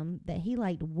him that he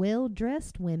liked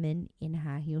well-dressed women in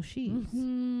high-heel shoes.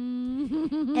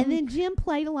 And then Jim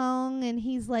played along, and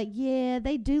he's like, yeah,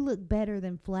 they do look better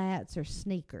than flats or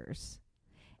sneakers.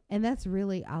 And that's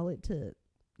really all it took.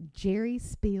 Jerry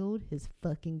spilled his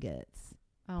fucking guts.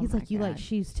 He's like, you like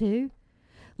shoes too?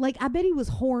 Like, I bet he was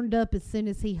horned up as soon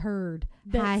as he heard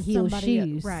high heel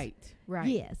shoes. Right.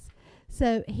 Yes.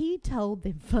 So he told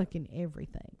them fucking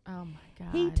everything. Oh my God.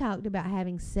 He talked about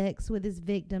having sex with his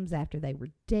victims after they were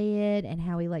dead and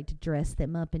how he liked to dress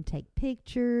them up and take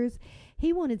pictures.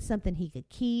 He wanted something he could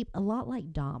keep, a lot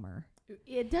like Dahmer.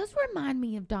 It does remind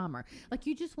me of Dahmer. Like,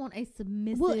 you just want a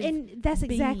submissive Well, and that's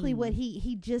exactly being. what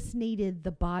he just needed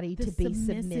the body The to be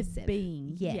submissive.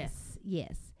 being. Yes.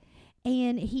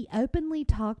 And he openly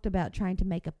talked about trying to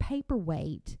make a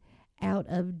paperweight out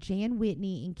of Jan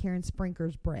Whitney and Karen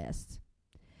Sprinker's breasts.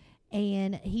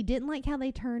 And he didn't like how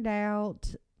they turned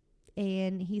out.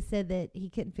 And he said that he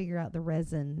couldn't figure out the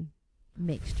resin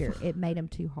mixture. It made him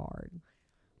too hard.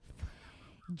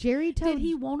 Jerry told... Did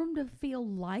he want him to feel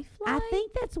lifelike? I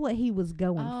think that's what he was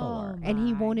going for. And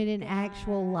he my wanted an God.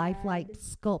 actual lifelike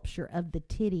sculpture of the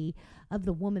titty of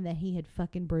the woman that he had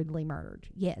fucking brutally murdered.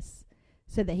 Yes.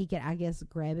 So that he could, I guess,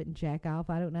 grab it and jack off.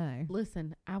 I don't know.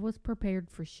 Listen, I was prepared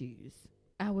for shoes.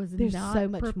 I was There's not so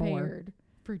much prepared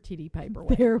for titty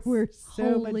paperweights. There were so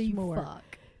Holy much more.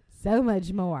 fuck. So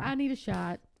much more. I need a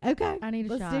shot. Okay. I need a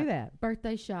Let's shot. do that.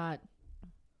 Birthday shot.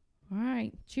 All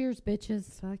right. Cheers,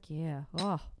 bitches. Fuck yeah.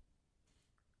 Oh.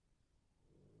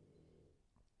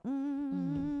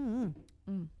 Mm.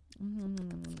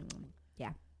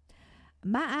 Yeah.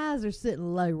 My eyes are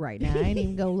sitting low right now. I ain't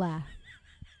even gonna lie.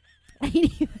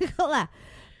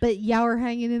 But y'all are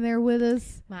hanging in there with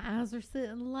us. My eyes are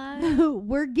sitting low.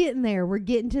 We're getting there. We're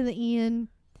getting to the end.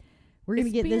 We're going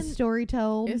to get this story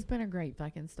told. It's been a great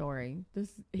fucking story.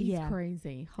 He's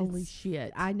crazy. Holy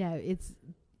shit. I know. It's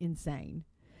insane.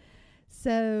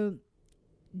 So,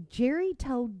 Jerry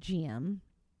told Jim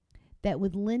that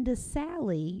with Linda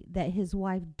Sally, that his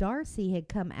wife Darcy had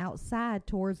come outside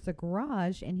towards the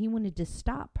garage and he wanted to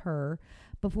stop her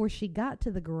before she got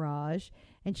to the garage.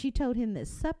 And she told him that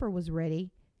supper was ready.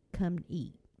 Come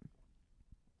eat.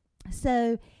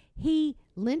 So,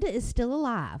 Linda is still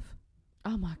alive.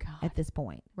 Oh my God. At this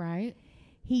point. Right?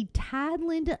 He tied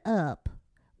Linda up,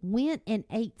 went and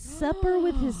ate supper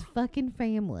with his fucking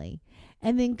family,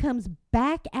 and then comes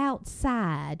back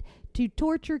outside to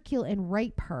torture, kill, and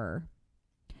rape her.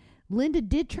 Linda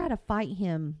did try to fight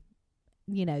him,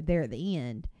 there at the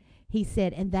end. He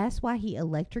said, and that's why he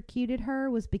electrocuted her,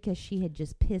 was because she had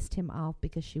just pissed him off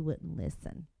because she wouldn't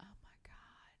listen. Oh my God.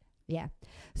 Yeah.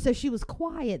 So she was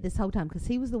quiet this whole time because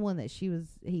he was the one that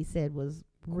he said was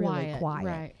really quiet.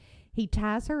 Right. He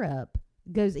ties her up,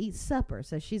 goes eat supper,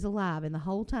 so she's alive, and the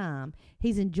whole time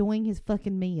he's enjoying his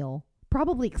fucking meal,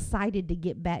 probably excited to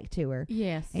get back to her.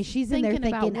 Yes. And she's in there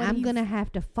thinking, I'm going to have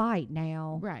to fight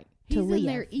now. Right. to He's in live.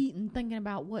 there eating, thinking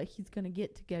about what he's going to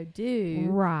get to go do.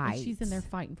 Right. And she's in there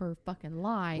fighting for her fucking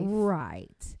life.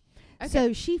 Right. Okay.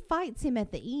 So she fights him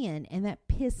at the end, and that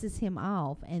pisses him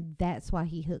off, and that's why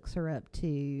he hooks her up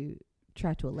to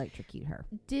try to electrocute her.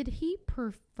 Did he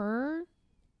prefer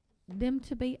them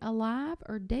to be alive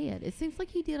or dead? It seems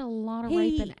like he did a lot of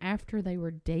raping after they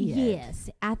were dead. Yes.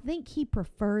 I think he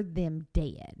preferred them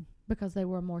dead. Because they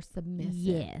were more submissive.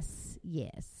 Yes.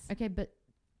 Okay, but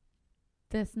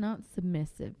that's not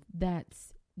submissive.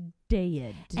 That's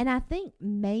dead. And I think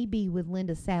maybe with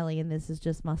Linda Sally, and this is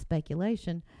just my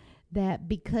speculation, that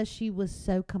because she was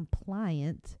so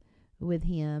compliant with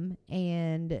him,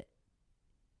 and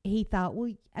he thought,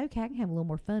 well, okay, I can have a little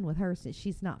more fun with her since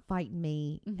she's not fighting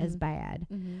me as bad.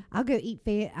 Mm-hmm. I'll go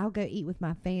eat with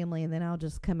my family, and then I'll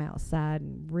just come outside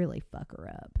and really fuck her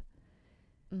up.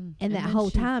 And that whole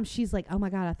time, she's like, oh my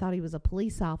God, I thought he was a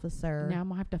police officer. Now I'm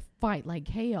going to have to fight like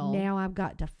hell. Now I've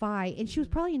got to fight. And she was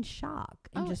probably in shock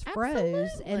and just froze.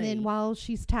 Absolutely. And then while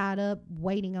she's tied up,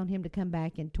 waiting on him to come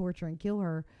back and torture and kill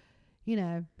her,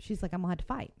 she's like, I'm going to have to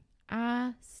fight.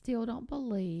 I still don't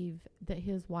believe that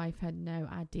his wife had no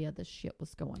idea the shit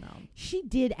was going on. She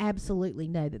did absolutely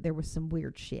know that there was some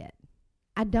weird shit.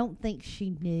 I don't think she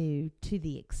knew to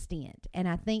the extent. And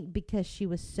I think because she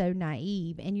was so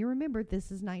naive, and you remember this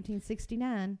is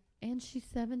 1969. And she's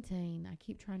 17. I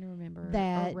keep trying to remember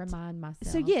That- or remind myself.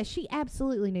 So, yeah, she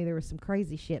absolutely knew there was some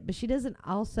crazy shit, but she doesn't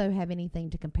also have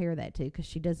anything to compare that to because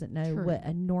she doesn't know True. what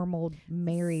a normal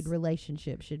married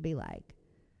relationship should be like.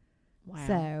 Wow.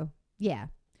 So, yeah.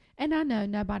 And I know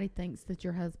nobody thinks that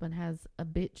your husband has a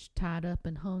bitch tied up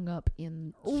and hung up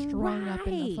strung up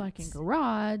in the Right. fucking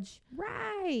garage.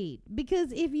 Right.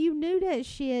 Because if you knew that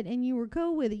shit and you were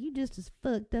cool with it, you just as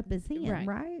fucked up as him,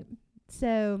 right?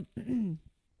 So,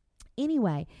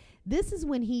 anyway, this is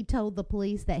when he told the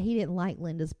police that he didn't like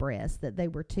Linda's breasts, that they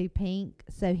were too pink,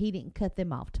 so he didn't cut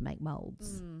them off to make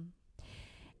molds.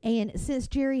 And since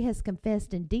Jerry has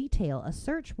confessed in detail, a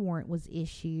search warrant was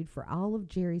issued for all of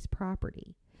Jerry's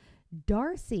property.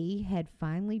 Darcy had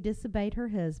finally disobeyed her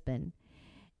husband,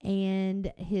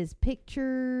 And his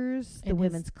pictures, the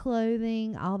women's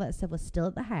clothing, all that stuff was still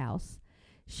at the house.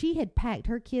 She had packed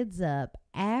her kids up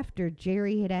after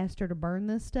Jerry had asked her to burn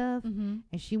this stuff, and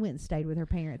she went and stayed with her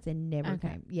parents and never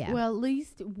came. Yeah. Well, at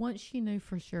least once she knew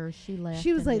for sure, she left.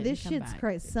 She was like, "This shit's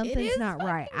crazy. Something's not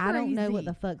right. Crazy. I don't know what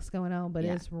the fuck's going on, but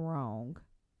it's wrong."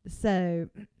 So,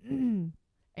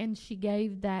 and she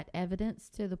gave that evidence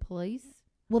to the police.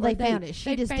 Well, they found it.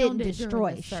 She just didn't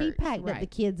destroy it. She packed up right. the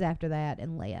kids after that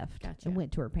and left Gotcha. and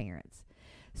went to her parents.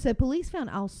 So police found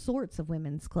all sorts of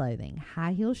women's clothing,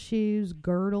 high heel shoes,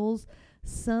 girdles.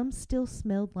 Some still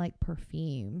smelled like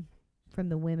perfume from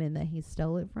the women that he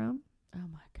stole it from. Oh,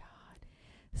 my God.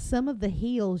 Some of the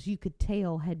heels you could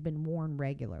tell had been worn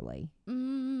regularly.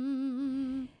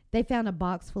 They found a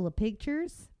box full of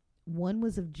pictures. One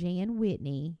was of Jan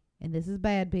Whitney, and this is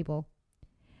bad, people,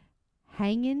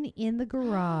 hanging in the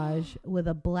garage with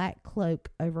a black cloak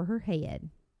over her head.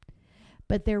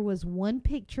 But there was one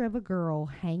picture of a girl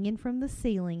hanging from the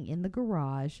ceiling in the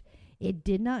garage. It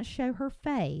did not show her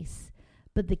face,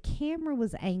 but the camera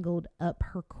was angled up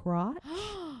her crotch,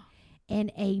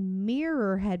 and a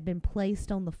mirror had been placed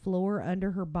on the floor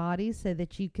under her body so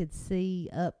that you could see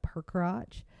up her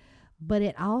crotch. But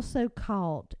it also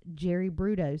caught Jerry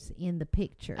Brudos in the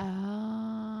picture.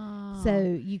 Oh.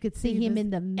 So you could see him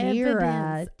in the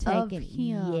mirror taking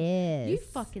him. Yes. You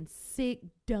fucking sick,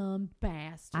 dumb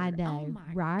bastard. I know, oh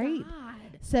my right?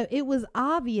 God. So it was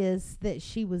obvious that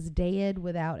she was dead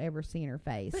without ever seeing her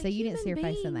face. But so you didn't see her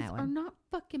face in beings that one. Are not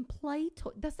fucking play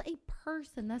toy. That's a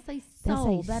person. That's a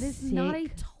soul. That is not a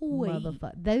toy.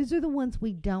 Motherfucker. Those are the ones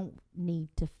we don't need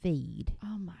to feed.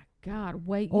 Oh my God.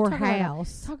 Wait. Or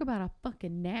house. Talk about a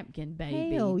fucking napkin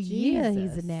baby. Hell Jesus. yeah,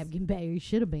 he's a napkin baby. He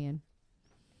should have been.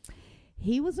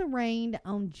 He was arraigned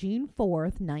on June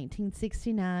 4th,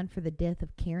 1969 for the death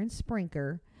of Karen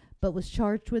Sprinker, but was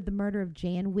charged with the murder of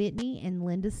Jan Whitney and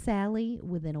Linda Sally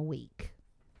within a week.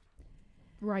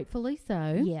 Rightfully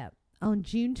so. Yeah. On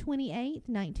June 28th,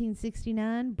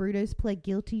 1969, Brudos pled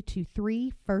guilty to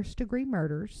 3 first-degree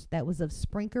murders. That was of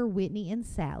Sprinker, Whitney, and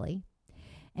Sally,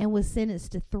 and was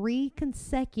sentenced to 3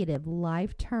 consecutive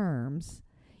life terms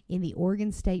in the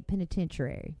Oregon State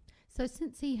Penitentiary. So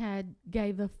since he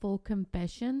gave a full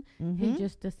confession, he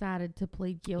just decided to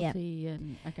plead guilty. Yep.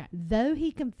 And okay. Though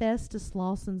he confessed to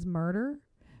Slauson's murder,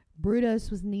 Brudos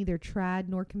was neither tried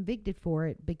nor convicted for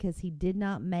it because he did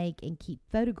not make and keep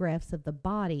photographs of the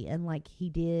body unlike he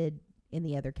did in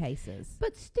the other cases.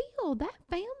 But still, that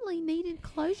family needed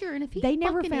closure, and if They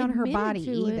never found her body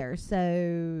either.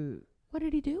 So What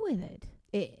did he do with it?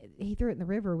 he threw it in the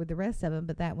river with the rest of them,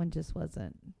 but that one just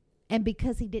wasn't. And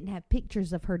because he didn't have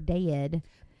pictures of her dead,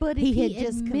 But he if had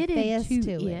just admitted confessed to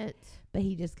to it, but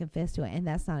he just confessed to it, and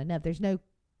that's not enough. There's no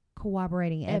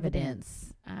corroborating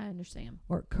evidence. I understand.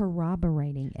 Or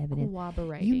corroborating evidence.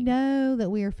 Corroborating. You know that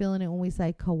we are feeling it when we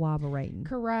say corroborating.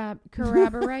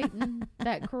 Corroborating.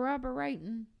 That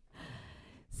corroborating.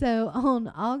 So on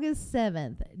August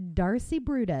 7th, Darcy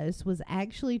Brudos was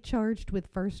actually charged with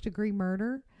first-degree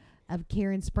murder of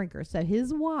Karen Sprinker. So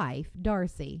his wife,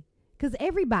 Darcy, because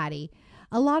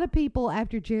a lot of people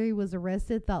after Jerry was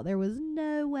arrested thought there was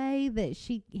no way that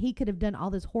he could have done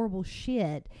all this horrible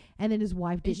shit, and then his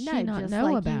wife didn't she know, not just know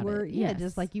like about you were, it. yeah, Yes.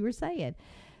 just like you were saying.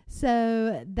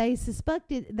 So they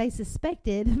suspected They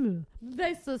suspected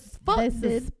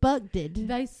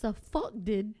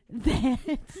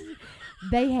that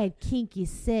they had kinky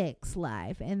sex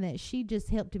life, and that she just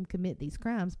helped him commit these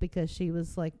crimes because she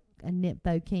was like a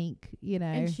nympho kink, you know.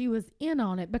 and she was in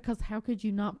on it because how could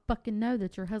you not fucking know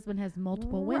that your husband has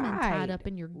multiple women tied up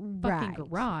in your fucking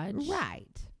garage? Right.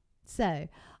 So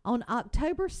on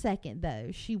October 2nd, though,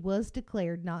 she was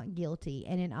declared not guilty,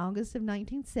 and in August of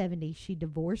 1970, she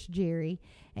divorced Jerry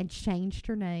and changed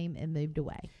her name and moved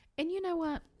away. And you know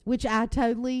what? Which I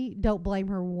totally don't blame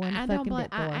her one fucking bit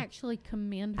for. I actually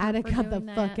commend her I'd have for got the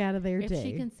doing fuck that. out of there If too.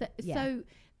 she can Yeah. So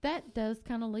that does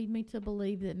kind of lead me to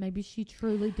believe that maybe she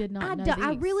truly did not know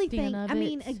I really extent think. of I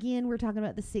mean, it. again, we're talking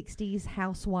about the '60s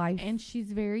housewife. And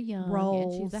she's very young.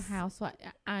 roles. And she's a housewife.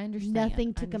 I understand.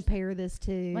 Nothing to I understand. compare this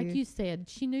to. Like you said,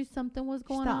 she knew something was She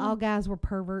going thought on. all guys were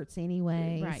perverts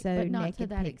anyway. Right, So but not to naked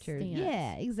that pictures. extent.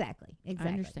 Yeah, exactly. I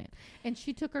understand. And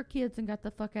she took her kids and got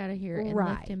the fuck out of here and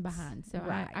left him Right, behind. So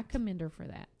I right. commend her for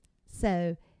that.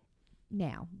 So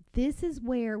now this is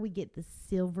where we get the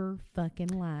silver fucking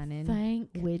lining.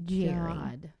 Thank with Jerry.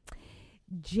 God.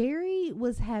 Jerry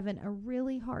was having a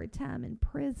really hard time in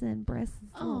prison. Bless his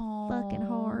little fucking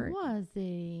heart. Was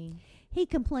he? He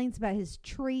complains about his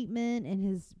treatment and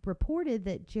has reported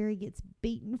that Jerry gets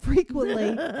beaten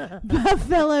frequently by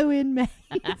fellow inmates.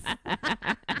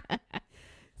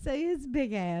 So his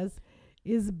big ass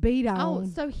is beat on. Oh,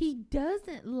 so he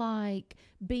doesn't like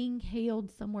being held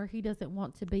somewhere he doesn't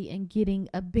want to be and getting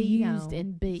abused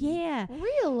and beat. Yeah.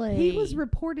 Really? He was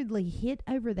reportedly hit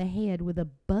over the head with a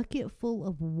bucket full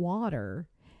of water,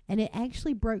 and it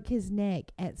actually broke his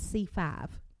neck at C5.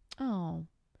 Oh.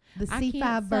 The I C5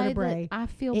 can't say vertebrae. that I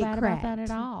feel it bad about that cracked.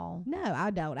 at all. No,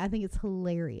 I don't. I think it's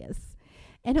hilarious.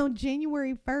 And on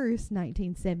January 1st,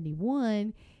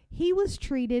 1971, he was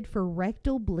treated for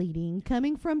rectal bleeding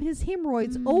coming from his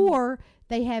hemorrhoids, or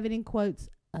they have it in quotes,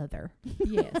 other.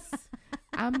 Yes.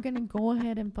 I'm going to go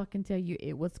ahead and fucking tell you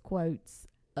it was quotes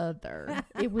other.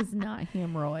 It was not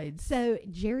hemorrhoids. So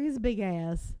Jerry's big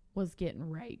ass Was getting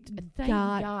raped. Thank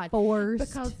got God.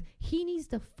 forced. Because he needs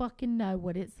to fucking know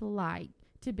what it's like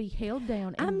to be held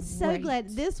down and I'm so raped. glad.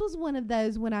 This was one of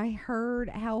those when I heard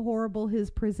how horrible his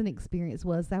prison experience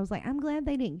was. I was like, I'm glad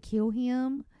they didn't kill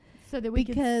him. So that we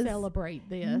because can celebrate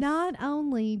this. Not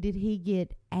only did he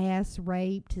get ass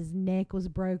raped, his neck was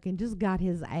broken, just got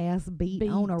his ass beat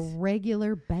on a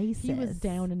regular basis. He was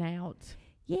down and out.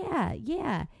 Yeah,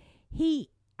 yeah. He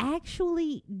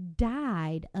actually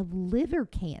died of liver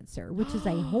cancer, which is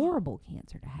a horrible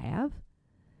cancer to have.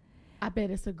 I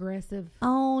bet it's aggressive.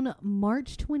 On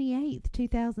March 28th,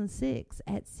 2006,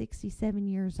 at 67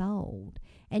 years old.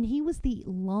 And he was the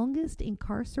longest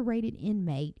incarcerated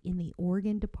inmate in the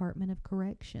Oregon Department of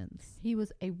Corrections. He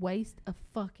was a waste of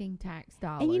fucking tax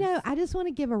dollars. And, you know, I just want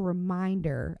to give a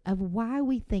reminder of why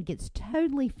we think it's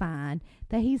totally fine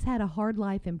that he's had a hard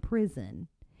life in prison.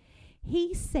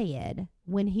 He said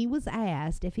when he was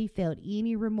asked if he felt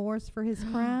any remorse for his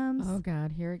crimes, oh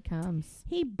God, here it comes.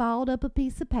 he balled up a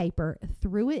piece of paper,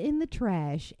 threw it in the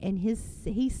trash, and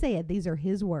he said, these are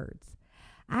his words,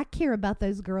 I care about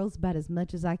those girls about as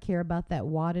much as I care about that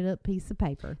wadded up piece of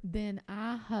paper. Then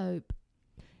I hope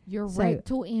your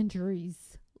rectal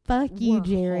injuries Fuck you, were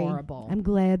Jerry. horrible. I'm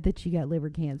glad that you got liver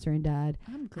cancer and died.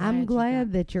 I'm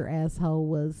glad that your asshole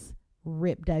was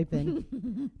ripped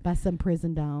open by some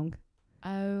prison dog.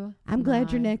 Oh, I'm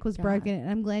glad your neck was God. broken, and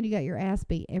I'm glad you got your ass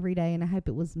beat every day, and I hope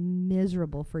it was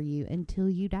miserable for you until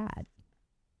you died.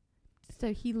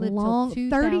 So he lived Long,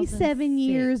 till 37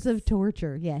 years 2006. of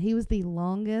torture. Yeah, he was the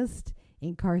longest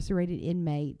incarcerated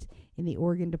inmate in the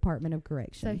Oregon Department of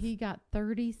Corrections. So he got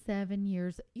 37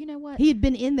 years. You know what? He had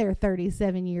been in there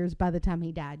 37 years by the time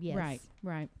he died, yes. Right,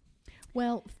 right.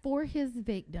 Well, for his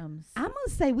victims. I'm going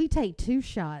to say we take 2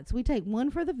 shots. We take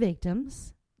one for the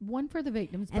victims. One for the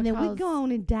victims. And then we go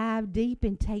on and dive deep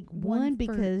and take one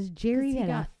because Jerry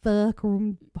had a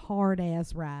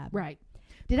hard-ass ride. Right.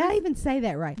 Did I even say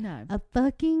that right? No. A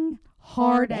fucking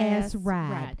hard-ass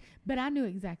ride. But I knew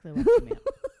exactly what you meant.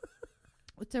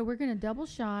 So we're going to double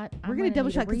shot. We're going to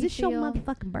double shot because it's your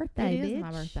motherfucking birthday, It bitch. is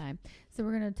my birthday. So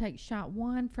we're going to take shot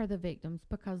 1 for the victims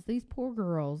because these poor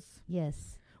girls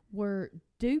Yes. were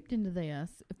duped into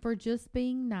this for just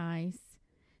being nice.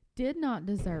 Did not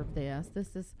deserve this.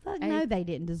 This is No, they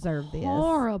didn't deserve this.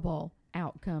 horrible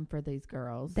outcome for these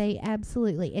girls. They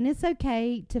absolutely. And it's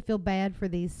okay to feel bad for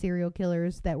these serial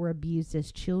killers that were abused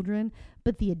as children,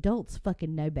 but the adults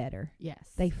fucking know better. Yes.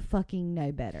 They fucking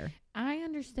know better. I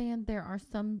understand there are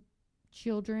some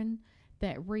children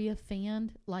that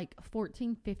reoffend, like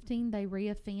 14, 15, they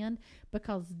reoffend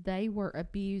because they were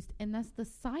abused. And that's the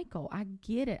cycle. I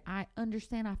get it. I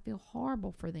understand. I feel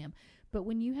horrible for them. But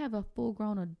when you have a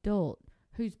full-grown adult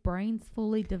whose brain's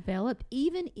fully developed,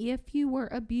 even if you were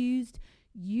abused,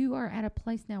 you are at a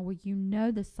place now where you know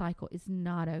the cycle is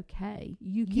not okay.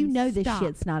 You know this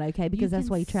shit's not okay because that's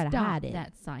why you try to hide it.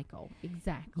 That cycle.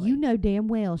 Exactly. You know damn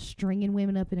well stringing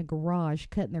women up in a garage,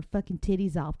 cutting their fucking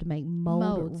titties off to make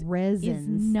mold resins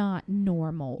is not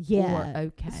normal or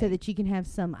okay. So that you can have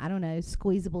some, I don't know,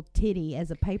 squeezable titty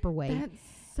as a paperweight. That's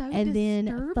so and disturbing.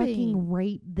 Then fucking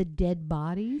rape the dead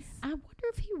bodies. I wonder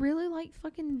if he really liked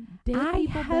fucking dead I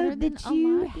people better hope than that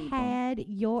you alive people. had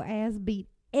your ass beat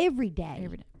every day.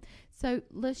 Every day. So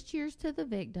let's cheers to the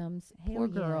victims. Hell Poor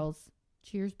yeah. girls.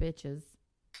 Cheers, bitches.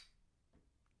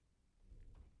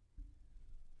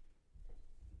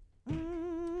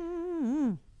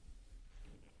 Mm.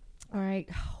 All right.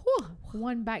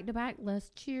 One back to back. Let's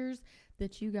cheers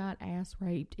that you got ass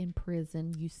raped in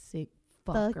prison, you sick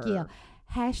fucker. Fuck yeah.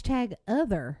 Hashtag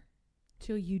other.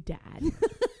 Till you died.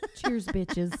 Cheers,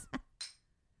 bitches.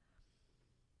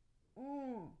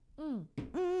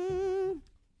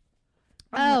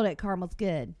 Oh, that caramel's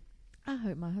good. I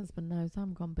hope my husband knows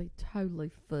I'm going to be totally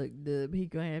fucked up. He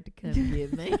going to have to come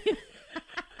get me.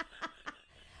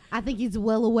 I think he's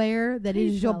well aware that it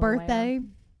He's is your well birthday. aware.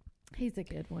 He's a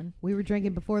good one. We were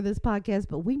drinking before this podcast,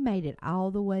 but we made it all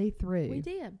the way through. We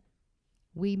did.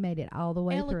 We made it all the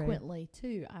way Eloquently,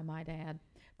 too, I might add.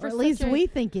 Or at least we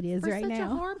think it is for right such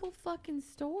now. a horrible fucking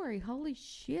story. Holy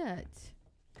shit.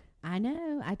 I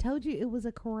know. I told you it was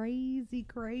a crazy,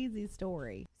 crazy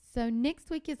story. So next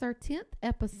week is our 10th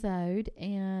episode,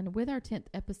 and with our 10th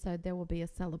episode, there will be a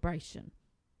celebration.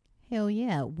 Hell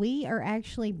yeah. We are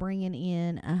actually bringing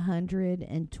in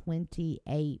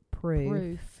 128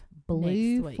 proof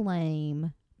Blue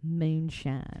Flame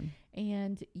moonshine.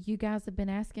 And you guys have been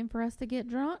asking for us to get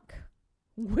drunk.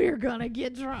 We're going to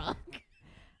get drunk.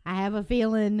 I have a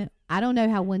feeling, I don't know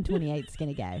how 128 is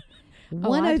going to go.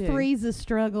 103 is a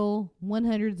struggle.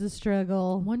 100 is a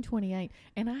struggle. 128.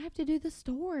 And I have to do the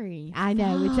story. I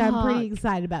know, which I'm pretty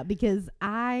excited about because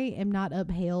I am not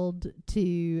upheld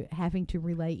to having to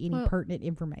relay any pertinent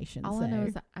information. All I know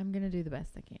is I'm going to do the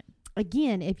best I can.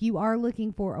 Again, if you are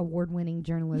looking for award-winning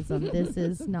journalism, this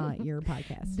is not your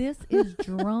podcast. This is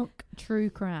drunk true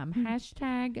crime.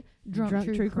 Hashtag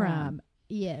drunk true crime.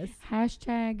 Yes.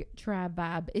 Hashtag tribe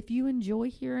vibe. If you enjoy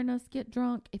hearing us get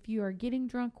drunk, if you are getting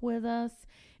drunk with us,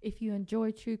 if you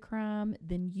enjoy true crime,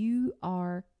 then you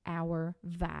are our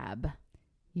vibe.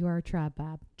 You are a tribe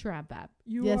vibe. Tribe vibe.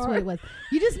 That's what it was.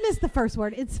 You just missed the first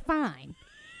word. It's fine.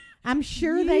 I'm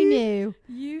sure they knew.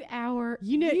 You know.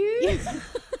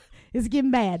 It's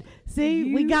getting bad.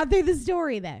 See, we got through the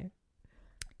story though.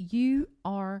 You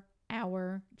are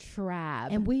our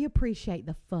tribe. And we appreciate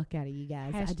the fuck out of you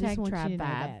guys. Hashtag I just want tribe you to know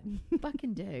vibe. that.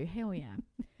 Fucking do. Hell yeah.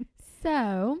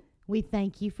 So, we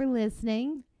thank you for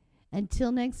listening.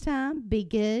 Until next time, be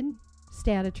good,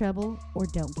 stay out of trouble, or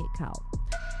don't get caught.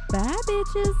 bye,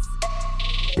 bitches.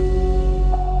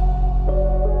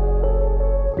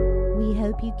 We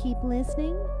hope you keep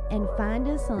listening and find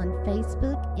us on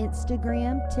Facebook,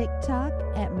 Instagram, TikTok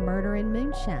at Murder and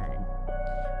Moonshine.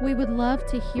 We would love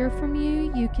to hear from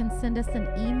you. You can send us an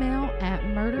email at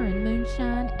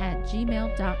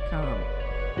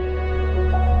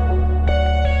murderandmoonshine@gmail.com.